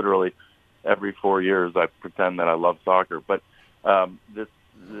 Again, literally every 4 years I pretend that I love soccer. But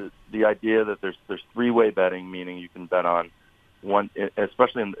the idea that there's three-way betting, meaning you can bet on one,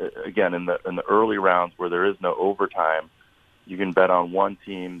 especially in the early rounds where there is no overtime, you can bet on one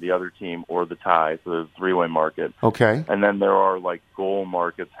team, the other team, or the tie. So there's a three-way market. Okay. And then there are like goal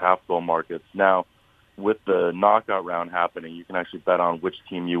markets, half goal markets. Now, with the knockout round happening, you can actually bet on which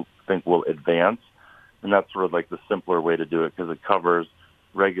team you think will advance, and that's sort of like the simpler way to do it because it covers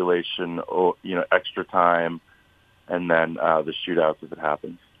regulation, extra time, and then the shootouts if it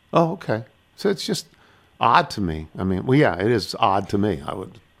happens. Oh, okay. So it's just odd to me. I mean, it is odd to me.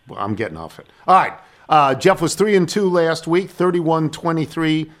 I'm getting off it. All right. Jeff was 3-2 last week,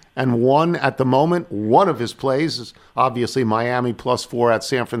 31-23-1 at the moment. One of his plays is obviously Miami +4 at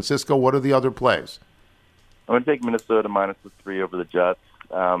San Francisco. What are the other plays? I'm going to take Minnesota -3 over the Jets.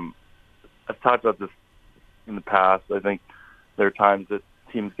 I've talked about this in the past. I think there are times that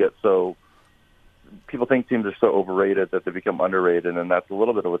people think teams are so overrated that they become underrated, and that's a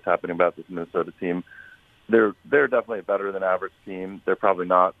little bit of what's happening about this Minnesota team. They're definitely a better than average team. They're probably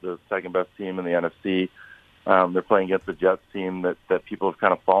not the second best team in the NFC. They're playing against the Jets team that people have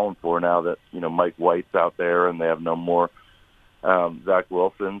kind of fallen for now that Mike White's out there and they have no more Zach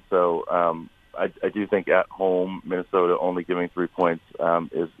Wilson. So I do think at home Minnesota only giving 3 points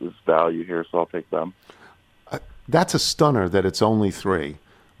is value here, so I'll take them. That's a stunner that it's only 3.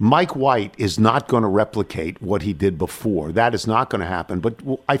 Mike White is not going to replicate what he did before. That is not going to happen. But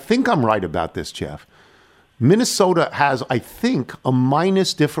I think I'm right about this, Jeff. Minnesota has, I think, a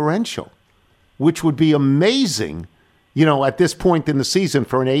minus differential, which would be amazing, at this point in the season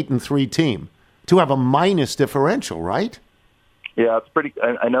for an 8-3 team to have a minus differential, right? Yeah, it's pretty.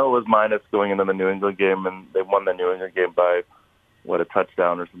 I know it was minus going into the New England game, and they won the New England game by a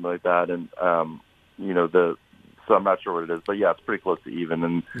touchdown or something like that. And so I'm not sure what it is, but yeah, it's pretty close to even.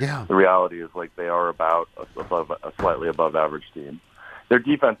 And the reality is, like, they are about a slightly above average team. Their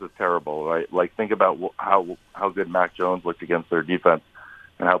defense is terrible, right? Like, think about how good Mac Jones looked against their defense,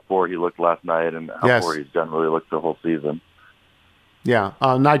 and how poor he looked last night, and how poor he's generally looked the whole season. Yeah,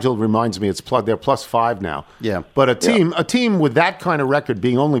 Nigel reminds me they're +5 now. Yeah, but a team with that kind of record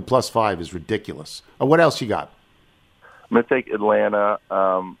being only +5 is ridiculous. What else you got? I'm going to take Atlanta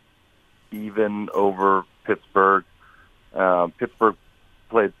even over Pittsburgh. Pittsburgh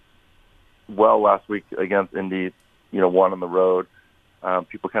played well last week against Indy. Won on the road.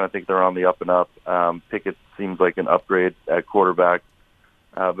 People kind of think they're on the up and up. Pickett seems like an upgrade at quarterback,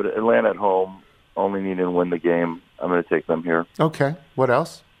 but Atlanta at home only needing to win the game. I'm going to take them here. Okay. What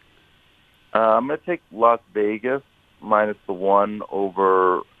else? I'm going to take Las Vegas -1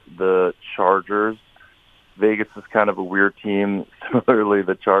 over the Chargers. Vegas is kind of a weird team. Similarly,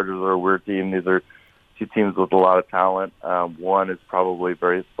 the Chargers are a weird team. These are two teams with a lot of talent. One is probably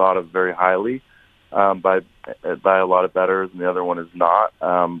thought of very highly by a lot of bettors, and the other one is not.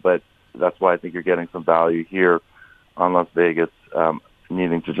 But that's why I think you're getting some value here on Las Vegas,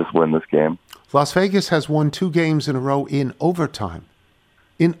 needing to just win this game. Las Vegas has won 2 games in a row in overtime.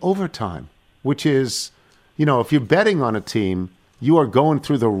 In overtime, which is, if you're betting on a team, you are going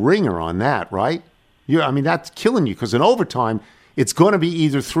through the ringer on that, right? That's killing you because in overtime, it's going to be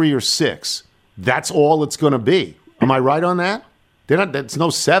either 3 or 6. That's all it's going to be. Am I right on that? It's no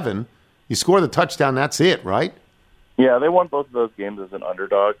 7. You score the touchdown, that's it, right? Yeah, they won both of those games as an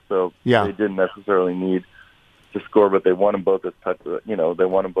underdog, so they didn't necessarily need to score, but they won them both as they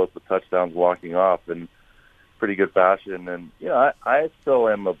won them both with touchdowns walking off in pretty good fashion. And I still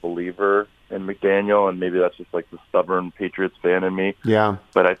am a believer in McDaniel, and maybe that's just like the stubborn Patriots fan in me. Yeah,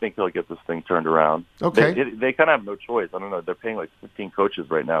 but I think he'll get this thing turned around. Okay, they kind of have no choice. I don't know. They're paying like 15 coaches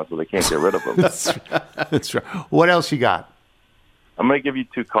right now, so they can't get rid of them. That's right. What else you got? I'm going to give you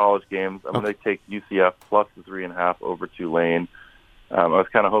 2 college games. I'm going to take UCF plus the 3.5 over Tulane. I was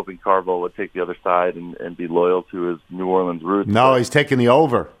kind of hoping Carvel would take the other side and be loyal to his New Orleans roots. No, he's taking the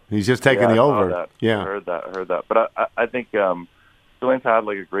over. He's just taking the over. That. Yeah, I heard that. But I think Tulane's had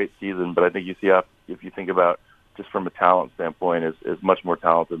like a great season, but I think UCF, if you think about just from a talent standpoint, is much more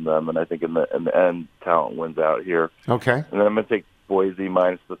talented than them. And I think in the end, talent wins out here. Okay. And then I'm going to take Boise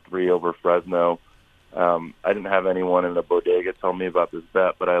minus the 3 over Fresno. I didn't have anyone in the bodega tell me about this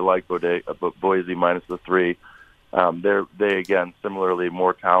bet, but I like Boise minus the 3. They again similarly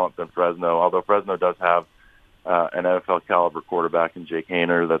more talent than Fresno, although Fresno does have an NFL caliber quarterback in Jake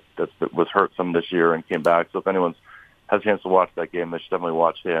Haener that was hurt some this year and came back. So if anyone has a chance to watch that game, they should definitely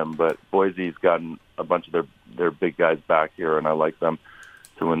watch him. But Boise's gotten a bunch of their big guys back here, and I like them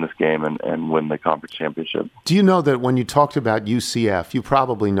to win this game and win the conference championship. Do you know that when you talked about UCF, you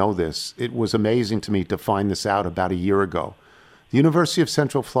probably know this, it was amazing to me to find this out about a year ago. The University of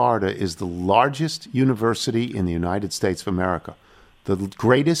Central Florida is the largest university in the United States of America. The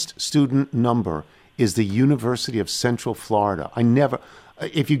greatest student number is the University of Central Florida.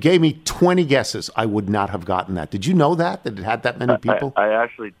 If you gave me 20 guesses, I would not have gotten that. Did you know that it had that many people? I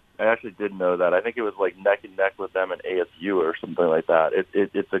actually did know that. I think it was like neck and neck with them at ASU or something like that.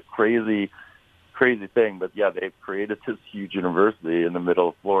 It's a crazy thing, but yeah, they've created this huge university in the middle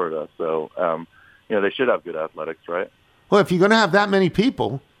of Florida. So, they should have good athletics, right? Well, if you're going to have that many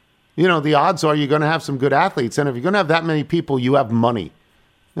people, the odds are you're going to have some good athletes. And if you're going to have that many people, you have money.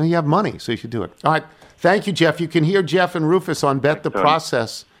 You have money, so you should do it. All right. Thank you, Jeff. You can hear Jeff and Rufus on Bet the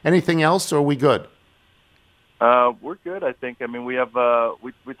Process. Anything else, or are we good? We're good, I think. I mean, we have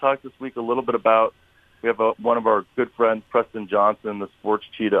we talked this week a little bit about, we have one of our good friends, Preston Johnson, the sports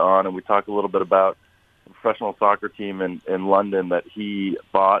cheetah, on, and we talk a little bit about a professional soccer team in London that he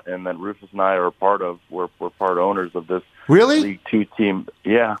bought, and that Rufus and I are a part of. We're part owners of this League 2 team.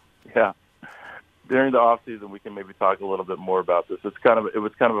 Yeah. During the off season, we can maybe talk a little bit more about this. It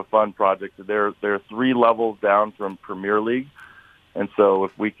was kind of a fun project. There are 3 levels down from Premier League, and so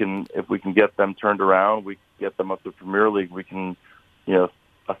if we can get them turned around, we get them up to Premier League. We can,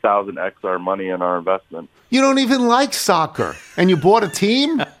 1,000x our money and our investment. You don't even like soccer, and you bought a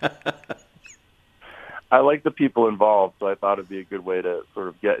team. I like the people involved, so I thought it'd be a good way to sort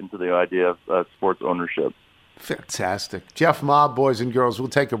of get into the idea of sports ownership. Fantastic. Jeff Mobb, boys and girls, we'll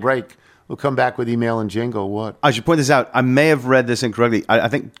take a break. We'll come back with email and jingle. What? I should point this out. I may have read this incorrectly. I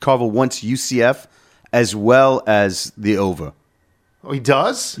think Carvel wants UCF as well as the over. Oh, he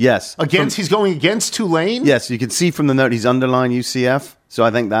does? Yes. He's going against Tulane? Yes, you can see from the note he's underlined UCF. So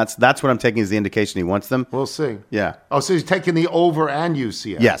I think that's what I'm taking as the indication he wants them. We'll see. Yeah. Oh, so he's taking the over and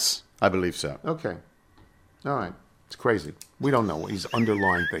UCF? Yes, I believe so. Okay. All right. It's crazy. We don't know. He's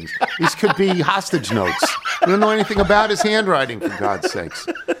underlying things. These could be hostage notes. We don't know anything about his handwriting, for God's sakes.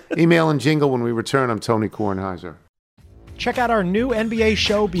 Email and jingle when we return. I'm Tony Kornheiser. Check out our new NBA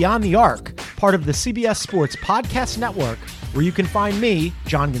show, Beyond the Arc, part of the CBS Sports Podcast Network, where you can find me,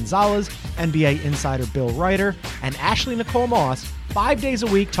 John Gonzalez, NBA insider Bill Ryder, and Ashley Nicole Moss 5 days a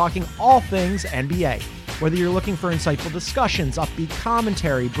week talking all things NBA. Whether you're looking for insightful discussions, upbeat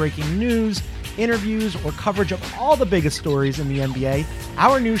commentary, breaking news, interviews, or coverage of all the biggest stories in the NBA,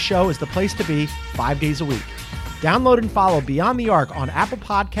 our new show is the place to be 5 days a week. Download and follow Beyond the Arc on Apple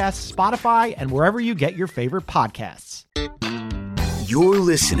Podcasts, Spotify, and wherever you get your favorite podcasts. You're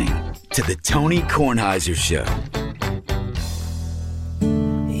listening to The Tony Kornheiser Show.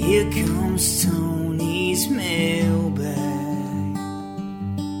 Here comes Tony's mailbag.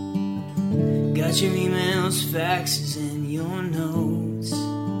 Got your emails, faxes, and your notes.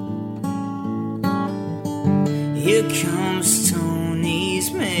 Here comes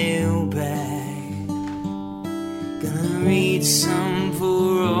Tony's mailbag. Gonna read some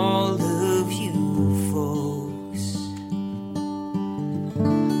for all of you folks.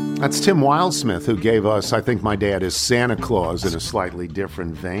 That's Tim Wildsmith, who gave us, I Think My Dad is Santa Claus, in a slightly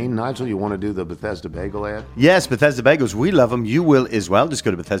different vein. Nigel, you want to do the Bethesda Bagel ad? Yes, Bethesda Bagels. We love them. You will as well. Just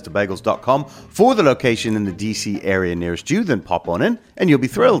go to BethesdaBagels.com for the location in the D.C. area nearest you. Then pop on in, and you'll be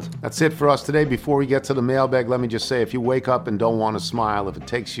thrilled. That's it for us today. Before we get to the mailbag, let me just say, if you wake up and don't want to smile, if it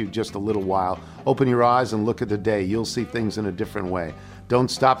takes you just a little while, open your eyes and look at the day. You'll see things in a different way. Don't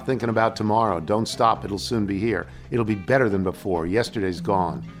stop thinking about tomorrow. Don't stop. It'll soon be here. It'll be better than before. Yesterday's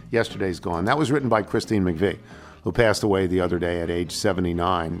gone. Yesterday's gone. That was written by Christine McVie, who passed away the other day at age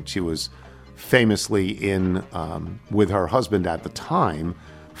 79. She was famously in, with her husband at the time,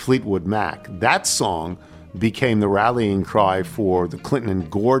 Fleetwood Mac. That song became the rallying cry for the Clinton and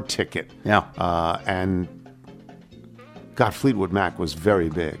Gore ticket. Yeah. And God, Fleetwood Mac was very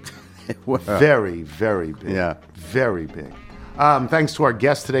big. Very, very big. Yeah. Very big. Thanks to our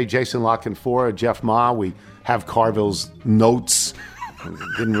guests today, Jason Lockenfora, Jeff Ma. We have Carville's notes.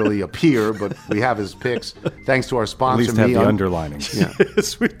 Didn't really appear, but we have his picks. Thanks to our sponsor, At least have the underlinings. Yeah.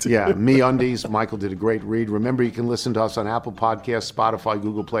 Yes, we do. Yeah, MeUndies. Michael did a great read. Remember, you can listen to us on Apple Podcasts, Spotify,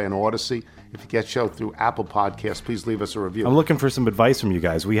 Google Play, and Odyssey. If you get show through Apple Podcasts, please leave us a review. I'm looking for some advice from you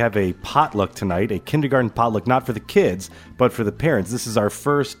guys. We have a potluck tonight, a kindergarten potluck, not for the kids, but for the parents. This is our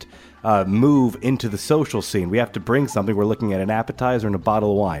first move into the social scene. We have to bring something. We're looking at an appetizer and a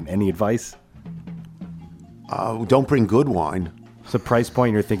bottle of wine. Any advice? Don't bring good wine. So price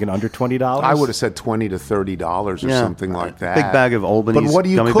point, you're thinking under $20? I would have said $20 to $30 or something like that. Big bag of Albany's. But what are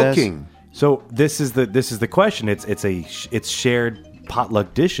you cooking? So this is the question. It's shared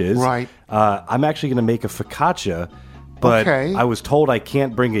potluck dishes. Right. I'm actually going to make a focaccia, but I was told I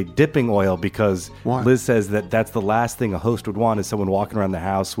can't bring a dipping oil because Liz says that's the last thing a host would want is someone walking around the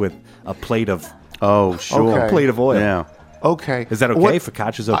house with a plate of a plate of oil. Yeah. Okay. Is that okay?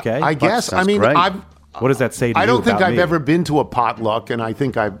 Focaccia's okay? I guess. I mean, great. What does that say to you? I don't think about I've me? ever been to a potluck, and I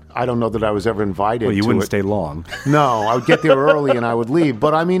think I don't know that I was ever invited. Well, you to wouldn't it. stay long. No, I would get there early and I would leave.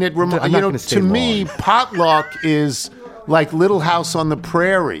 But I mean, to me, potluck is like Little House on the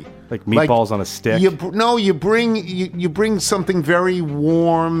Prairie. Like meatballs on a stick. You bring something very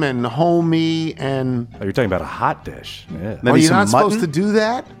warm and homey, and you're talking about a hot dish. Yeah. Are you not supposed to do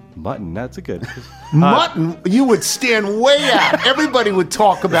that? Mutton, that's a good. Mutton, you would stand way out. Everybody would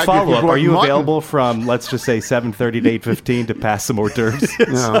talk about your follow-up. Are you mutton. available from, let's just say, 7:30 to 8:15 to pass some hors d'oeuvres?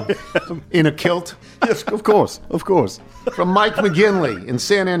 No. In a kilt? Yes, of course. From Mike McGinley in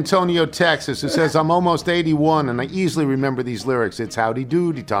San Antonio, Texas, who says, I'm almost 81, and I easily remember these lyrics. It's howdy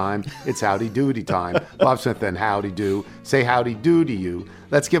doody time. It's howdy doody time. Bob Smith and howdy do. Say howdy do to you.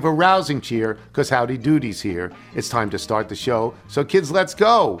 Let's give a rousing cheer, because howdy doody's here. It's time to start the show. So kids, let's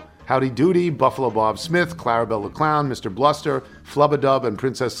go. Howdy Doody, Buffalo Bob Smith, Clarabelle the Clown, Mr. Bluster, Flubadub, and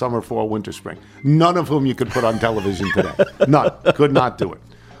Princess Summer Fall Winter Spring. None of whom you could put on television today. None. Could not do it.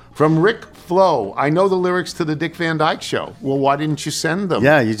 From Rick Flo, I know the lyrics to the Dick Van Dyke Show. Well, why didn't you send them?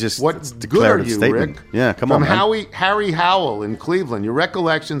 Yeah, you just what good are you, statement. Rick? Yeah, come on, man. Harry Howell in Cleveland, your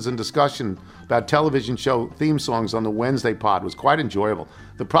recollections and discussion about television show theme songs on the Wednesday pod was quite enjoyable.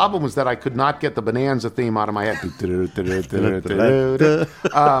 The problem was that I could not get the Bonanza theme out of my head.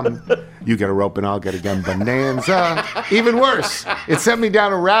 You get a rope and I'll get a gun. Bonanza. Even worse, it sent me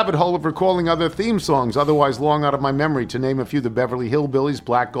down a rabbit hole of recalling other theme songs, otherwise long out of my memory. To name a few, the Beverly Hillbillies,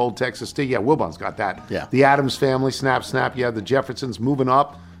 Black Gold, Texas Tea. Yeah, Wilbon's got that. Yeah. The Addams Family, Snap, Snap. Yeah, the Jeffersons moving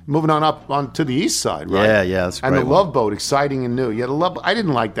on up onto the east side, right? Yeah, that's a and great the one. Love Boat, exciting and new. Yeah, the Love. I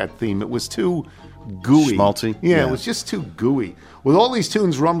didn't like that theme. It was too gooey. Schmaltzy? Yeah, it was just too gooey. With all these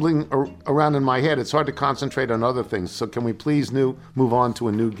tunes rumbling around in my head, it's hard to concentrate on other things. So can we please move on to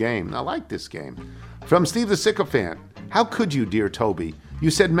a new game? I like this game. From Steve the Sycophant. How could you, dear Toby?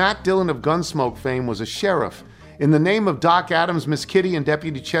 You said Matt Dillon of Gunsmoke fame was a sheriff. In the name of Doc Adams, Miss Kitty, and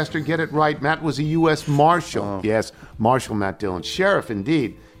Deputy Chester, get it right. Matt was a U.S. Marshal. Oh. Yes, Marshal Matt Dillon. Sheriff,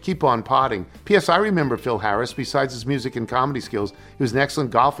 indeed. Keep on potting. P.S. I remember Phil Harris. Besides his music and comedy skills, he was an excellent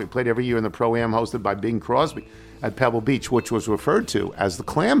golfer. He played every year in the Pro-Am hosted by Bing Crosby at Pebble Beach, which was referred to as the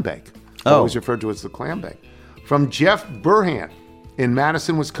Clam Bake. Oh. Always referred to as the Clam Bake. From Jeff Burhan in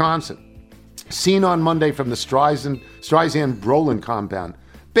Madison, Wisconsin. Seen on Monday from the Streisand Brolin compound.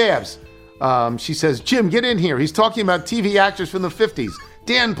 Babs, she says, Jim, get in here. He's talking about TV actors from the 50s.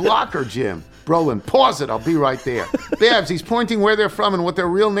 Dan Blocker, Jim. Brolin, pause it. I'll be right there. Babs, he's pointing where they're from and what their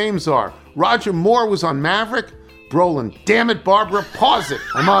real names are. Roger Moore was on Maverick. Brolin, damn it, Barbara, pause it.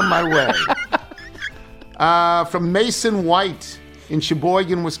 I'm on my way. From Mason White in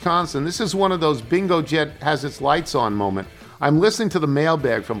Sheboygan, Wisconsin. This is one of those Bingo Jet has its lights on moment. I'm listening to the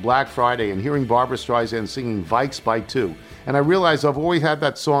mailbag from Black Friday and hearing Barbra Streisand singing Vikes by Two, and I realize I've always had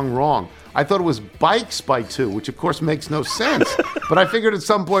that song wrong. I thought it was Bikes by Two, which of course makes no sense. But I figured at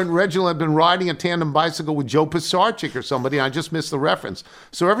some point Reginald had been riding a tandem bicycle with Joe Pisarcik or somebody, and I just missed the reference.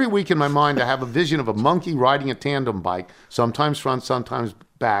 So every week in my mind I have a vision of a monkey riding a tandem bike, sometimes front, sometimes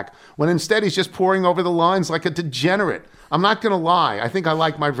back, when instead he's just pouring over the lines like a degenerate. I'm not going to lie. I think I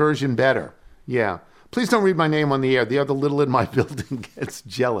like my version better. Yeah. Please don't read my name on the air. The other little in my building gets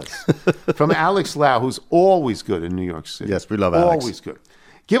jealous. From Alex Lau, who's always good in New York City. Yes, we love Alex. Always good.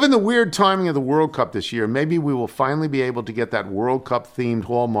 Given the weird timing of the World Cup this year, maybe we will finally be able to get that World Cup-themed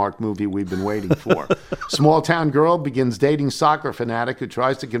Hallmark movie we've been waiting for. Small-town girl begins dating soccer fanatic who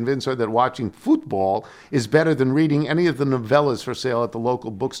tries to convince her that watching football is better than reading any of the novellas for sale at the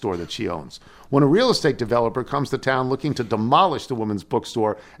local bookstore that she owns. When a real estate developer comes to town looking to demolish the woman's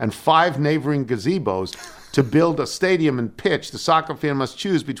bookstore and 5 neighboring gazebos to build a stadium and pitch, the soccer fan must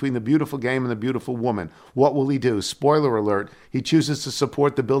choose between the beautiful game and the beautiful woman. What will he do? Spoiler alert, he chooses to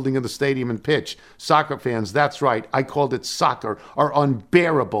support the building of the stadium and pitch. Soccer fans, that's right, I called it soccer, are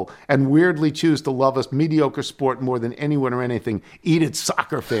unbearable and weirdly choose to love a mediocre sport more than anyone or anything. Eat it,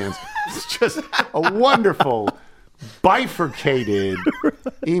 soccer fans. It's just a wonderful bifurcated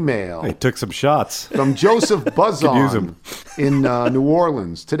email. He took some shots. From Joseph Buzzon in New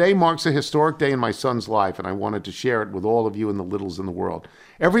Orleans. Today marks a historic day in my son's life, and I wanted to share it with all of you and the littles in the world.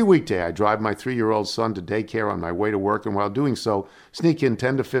 Every weekday, I drive my 3-year-old son to daycare on my way to work, and while doing so, sneak in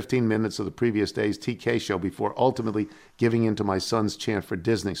 10 to 15 minutes of the previous day's TK show before ultimately giving in to my son's chant for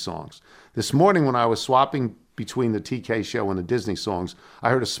Disney songs. This morning, when I was swapping between the TK show and the Disney songs, I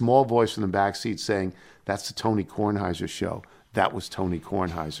heard a small voice from the backseat saying, "That's the Tony Kornheiser show." That was Tony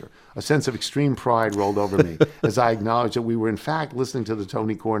Kornheiser. A sense of extreme pride rolled over me as I acknowledged that we were in fact listening to the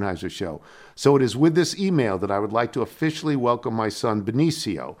Tony Kornheiser show. So it is with this email that I would like to officially welcome my son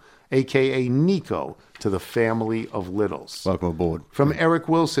Benicio, a.k.a. Nico, to the family of littles. Welcome aboard. From Eric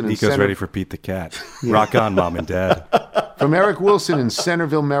Wilson in Nico's ready for Pete the Cat. Rock on, Mom and Dad. From Eric Wilson in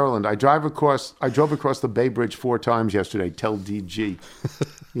Centerville, Maryland. I drove across the Bay Bridge 4 times yesterday. Tell DG.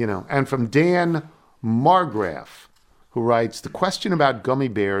 And from Dan Margraf, who writes, the question about gummy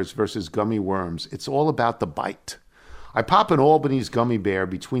bears versus gummy worms, it's all about the bite. I pop an Albanese gummy bear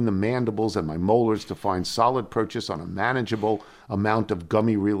between the mandibles and my molars to find solid purchase on a manageable amount of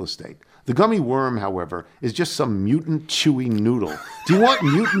gummy real estate. The gummy worm, however, is just some mutant chewy noodle. Do you want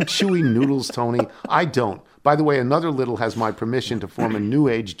mutant chewy noodles, Tony? I don't. By the way, another little has my permission to form a new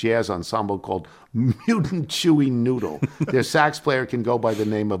age jazz ensemble called Mutant Chewy Noodle. Their sax player can go by the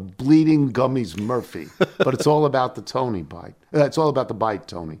name of Bleeding Gummies Murphy. But it's all about the Tony bite. It's all about the bite,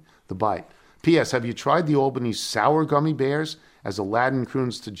 Tony. The bite. P.S. Have you tried the Albany sour gummy bears? As Aladdin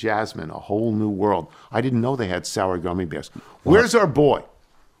croons to Jasmine, a whole new world. I didn't know they had sour gummy bears. Where's our boy?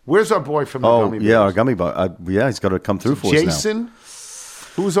 Where's our boy from the gummy bears? Oh, yeah, our gummy boy. He's got to come through for us now. Jason?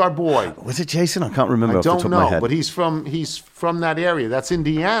 Who's our boy? Was it Jason? I can't remember off the top of my head. I don't know, but he's from that area. That's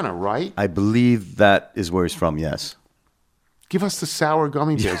Indiana, right? I believe that is where he's from, yes. Give us the sour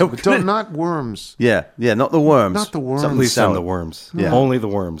gummy bears, but not worms. Yeah, not the worms. Not the worms. At least on the worms. Yeah. Only the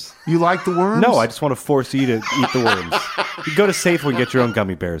worms. You like the worms? No, I just want to force you to eat the worms. You go to Safeway and get your own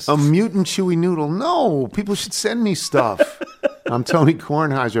gummy bears. A mutant chewy noodle. No, people should send me stuff. I'm Tony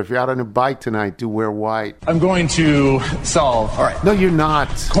Kornheiser. If you're out on a bike tonight, do wear white. I'm going to solve. All right. No, you're not.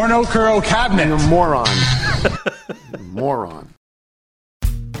 Cornucopia cabinet. You're a moron. Moron.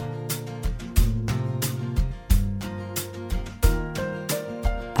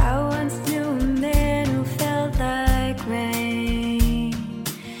 I once knew a man who felt like rain.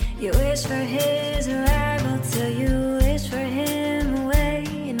 You wish for his arrival till you wish for him away.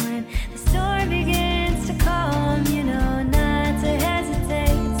 And when the storm begins to calm, you know not to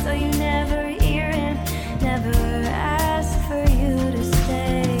hesitate. So you never hear him, never ask for you to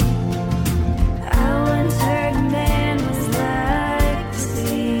stay. I once heard a man was like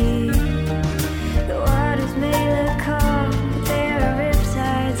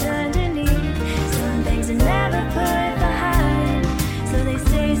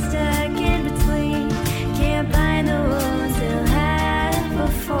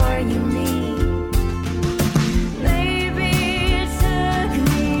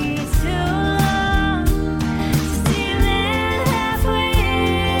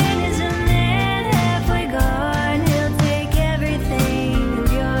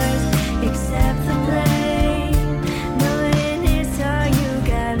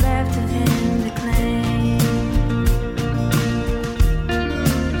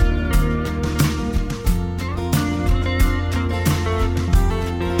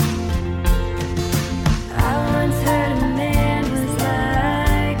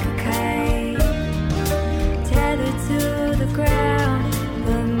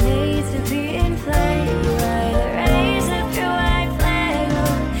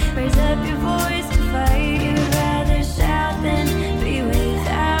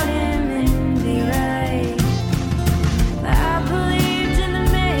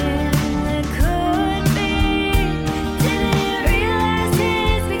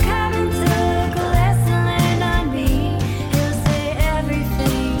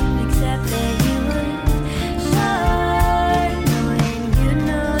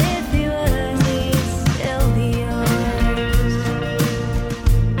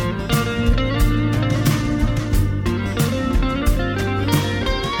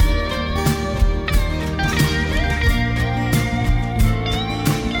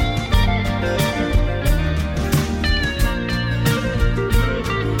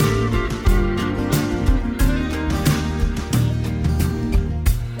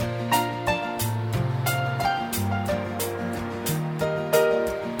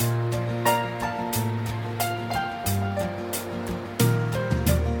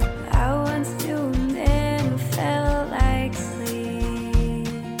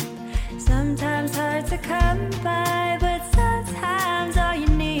to come by, but sometimes all you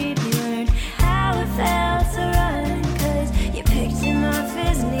need, you learn how it felt to run, 'cause you picked him off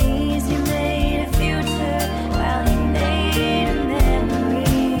his knees, you made a future while he made a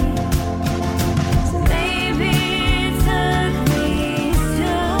memory. So maybe it took me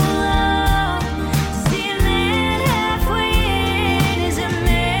so long to see a man halfway in is a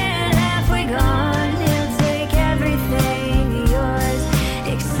man halfway gone. He'll take everything yours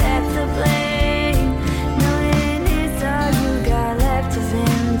except the blame, knowing it's all you got left of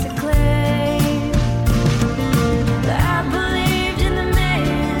him to claim. But I believed in the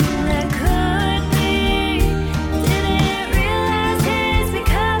man that could be, didn't realize his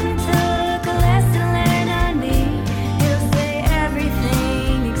becoming took a lesson learned on me. He'll say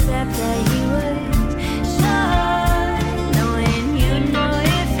everything except that he was sure, knowing you'd know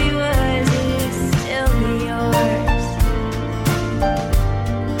if he was, it'd still be yours.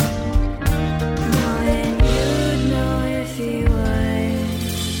 Knowing you'd know if he was,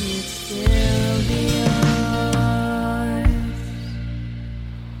 it'd still be yours.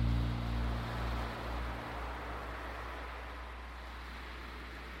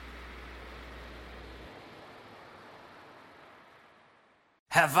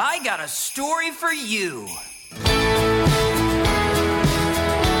 Have I got a story for you?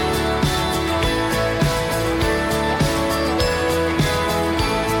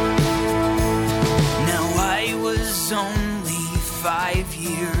 Now I was only 5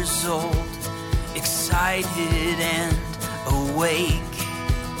 years old, excited and awake.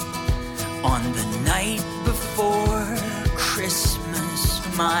 On the night before Christmas,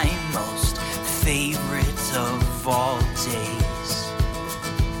 my most favorite of all days.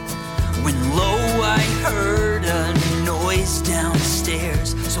 When lo, I heard a noise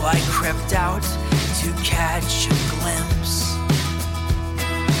downstairs, so I crept out to catch a glimpse.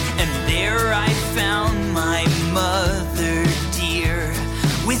 And there I found my mother dear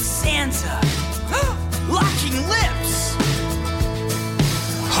with Santa locking lips.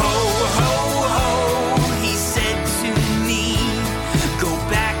 Ho, ho, ho, he said to me, go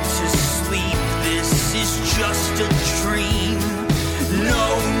back to sleep, this is just a dream. No,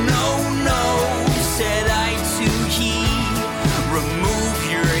 no, no, said I to he, remove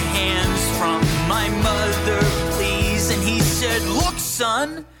your hands from my mother, please. And he said, look,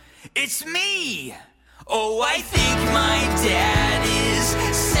 son, it's me. Oh, I think my dad is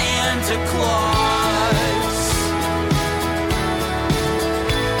Santa Claus.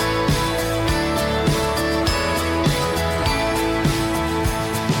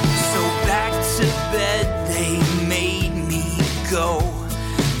 So back to bed they made me go,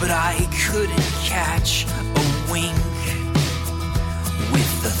 but I couldn't catch a wink.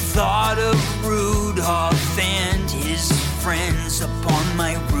 With the thought of Rudolph and his friends upon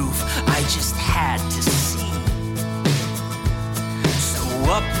my roof, I just had to see. So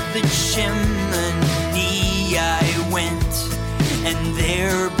up the chimney I went, and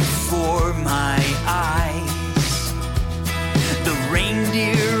there before my eyes, the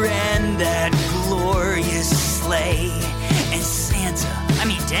reindeer and that glorious sleigh, and Santa, I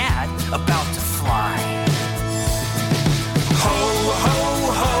mean Dad, about to fly. Ho, ho,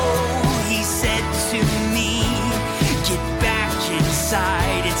 ho, he said to me, get back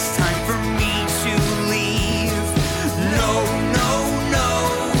inside, it's time for me to leave. No, no, no,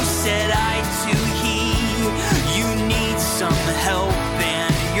 said I to he, you need some help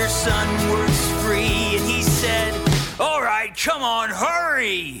and your son works free. And he said, all right, come on,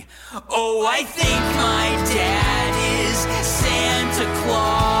 hurry. Oh, I think my dad is Santa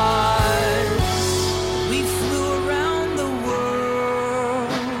Claus. We flew around the world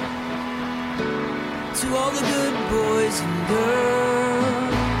to all the good boys and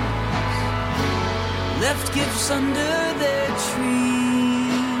girls, left gifts under their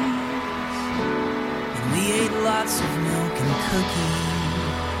trees, and we ate lots of milk and cookies.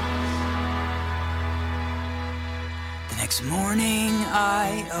 Next morning I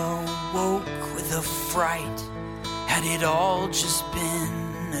awoke with a fright. Had it all just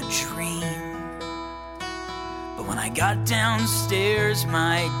been a dream? But when I got downstairs,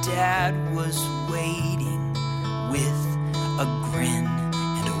 my dad was waiting with a grin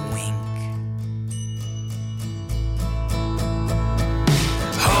and a wink.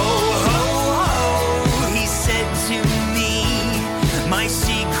 Ho, ho, ho, he said to me, my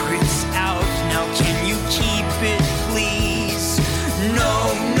secret's out, now can you keep it, please? No,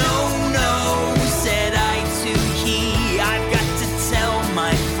 no, no, said I to he, I've got to tell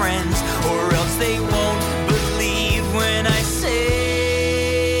my friends, or else they won't believe when I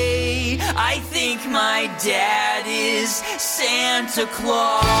say I think my dad is Santa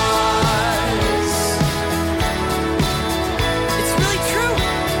Claus.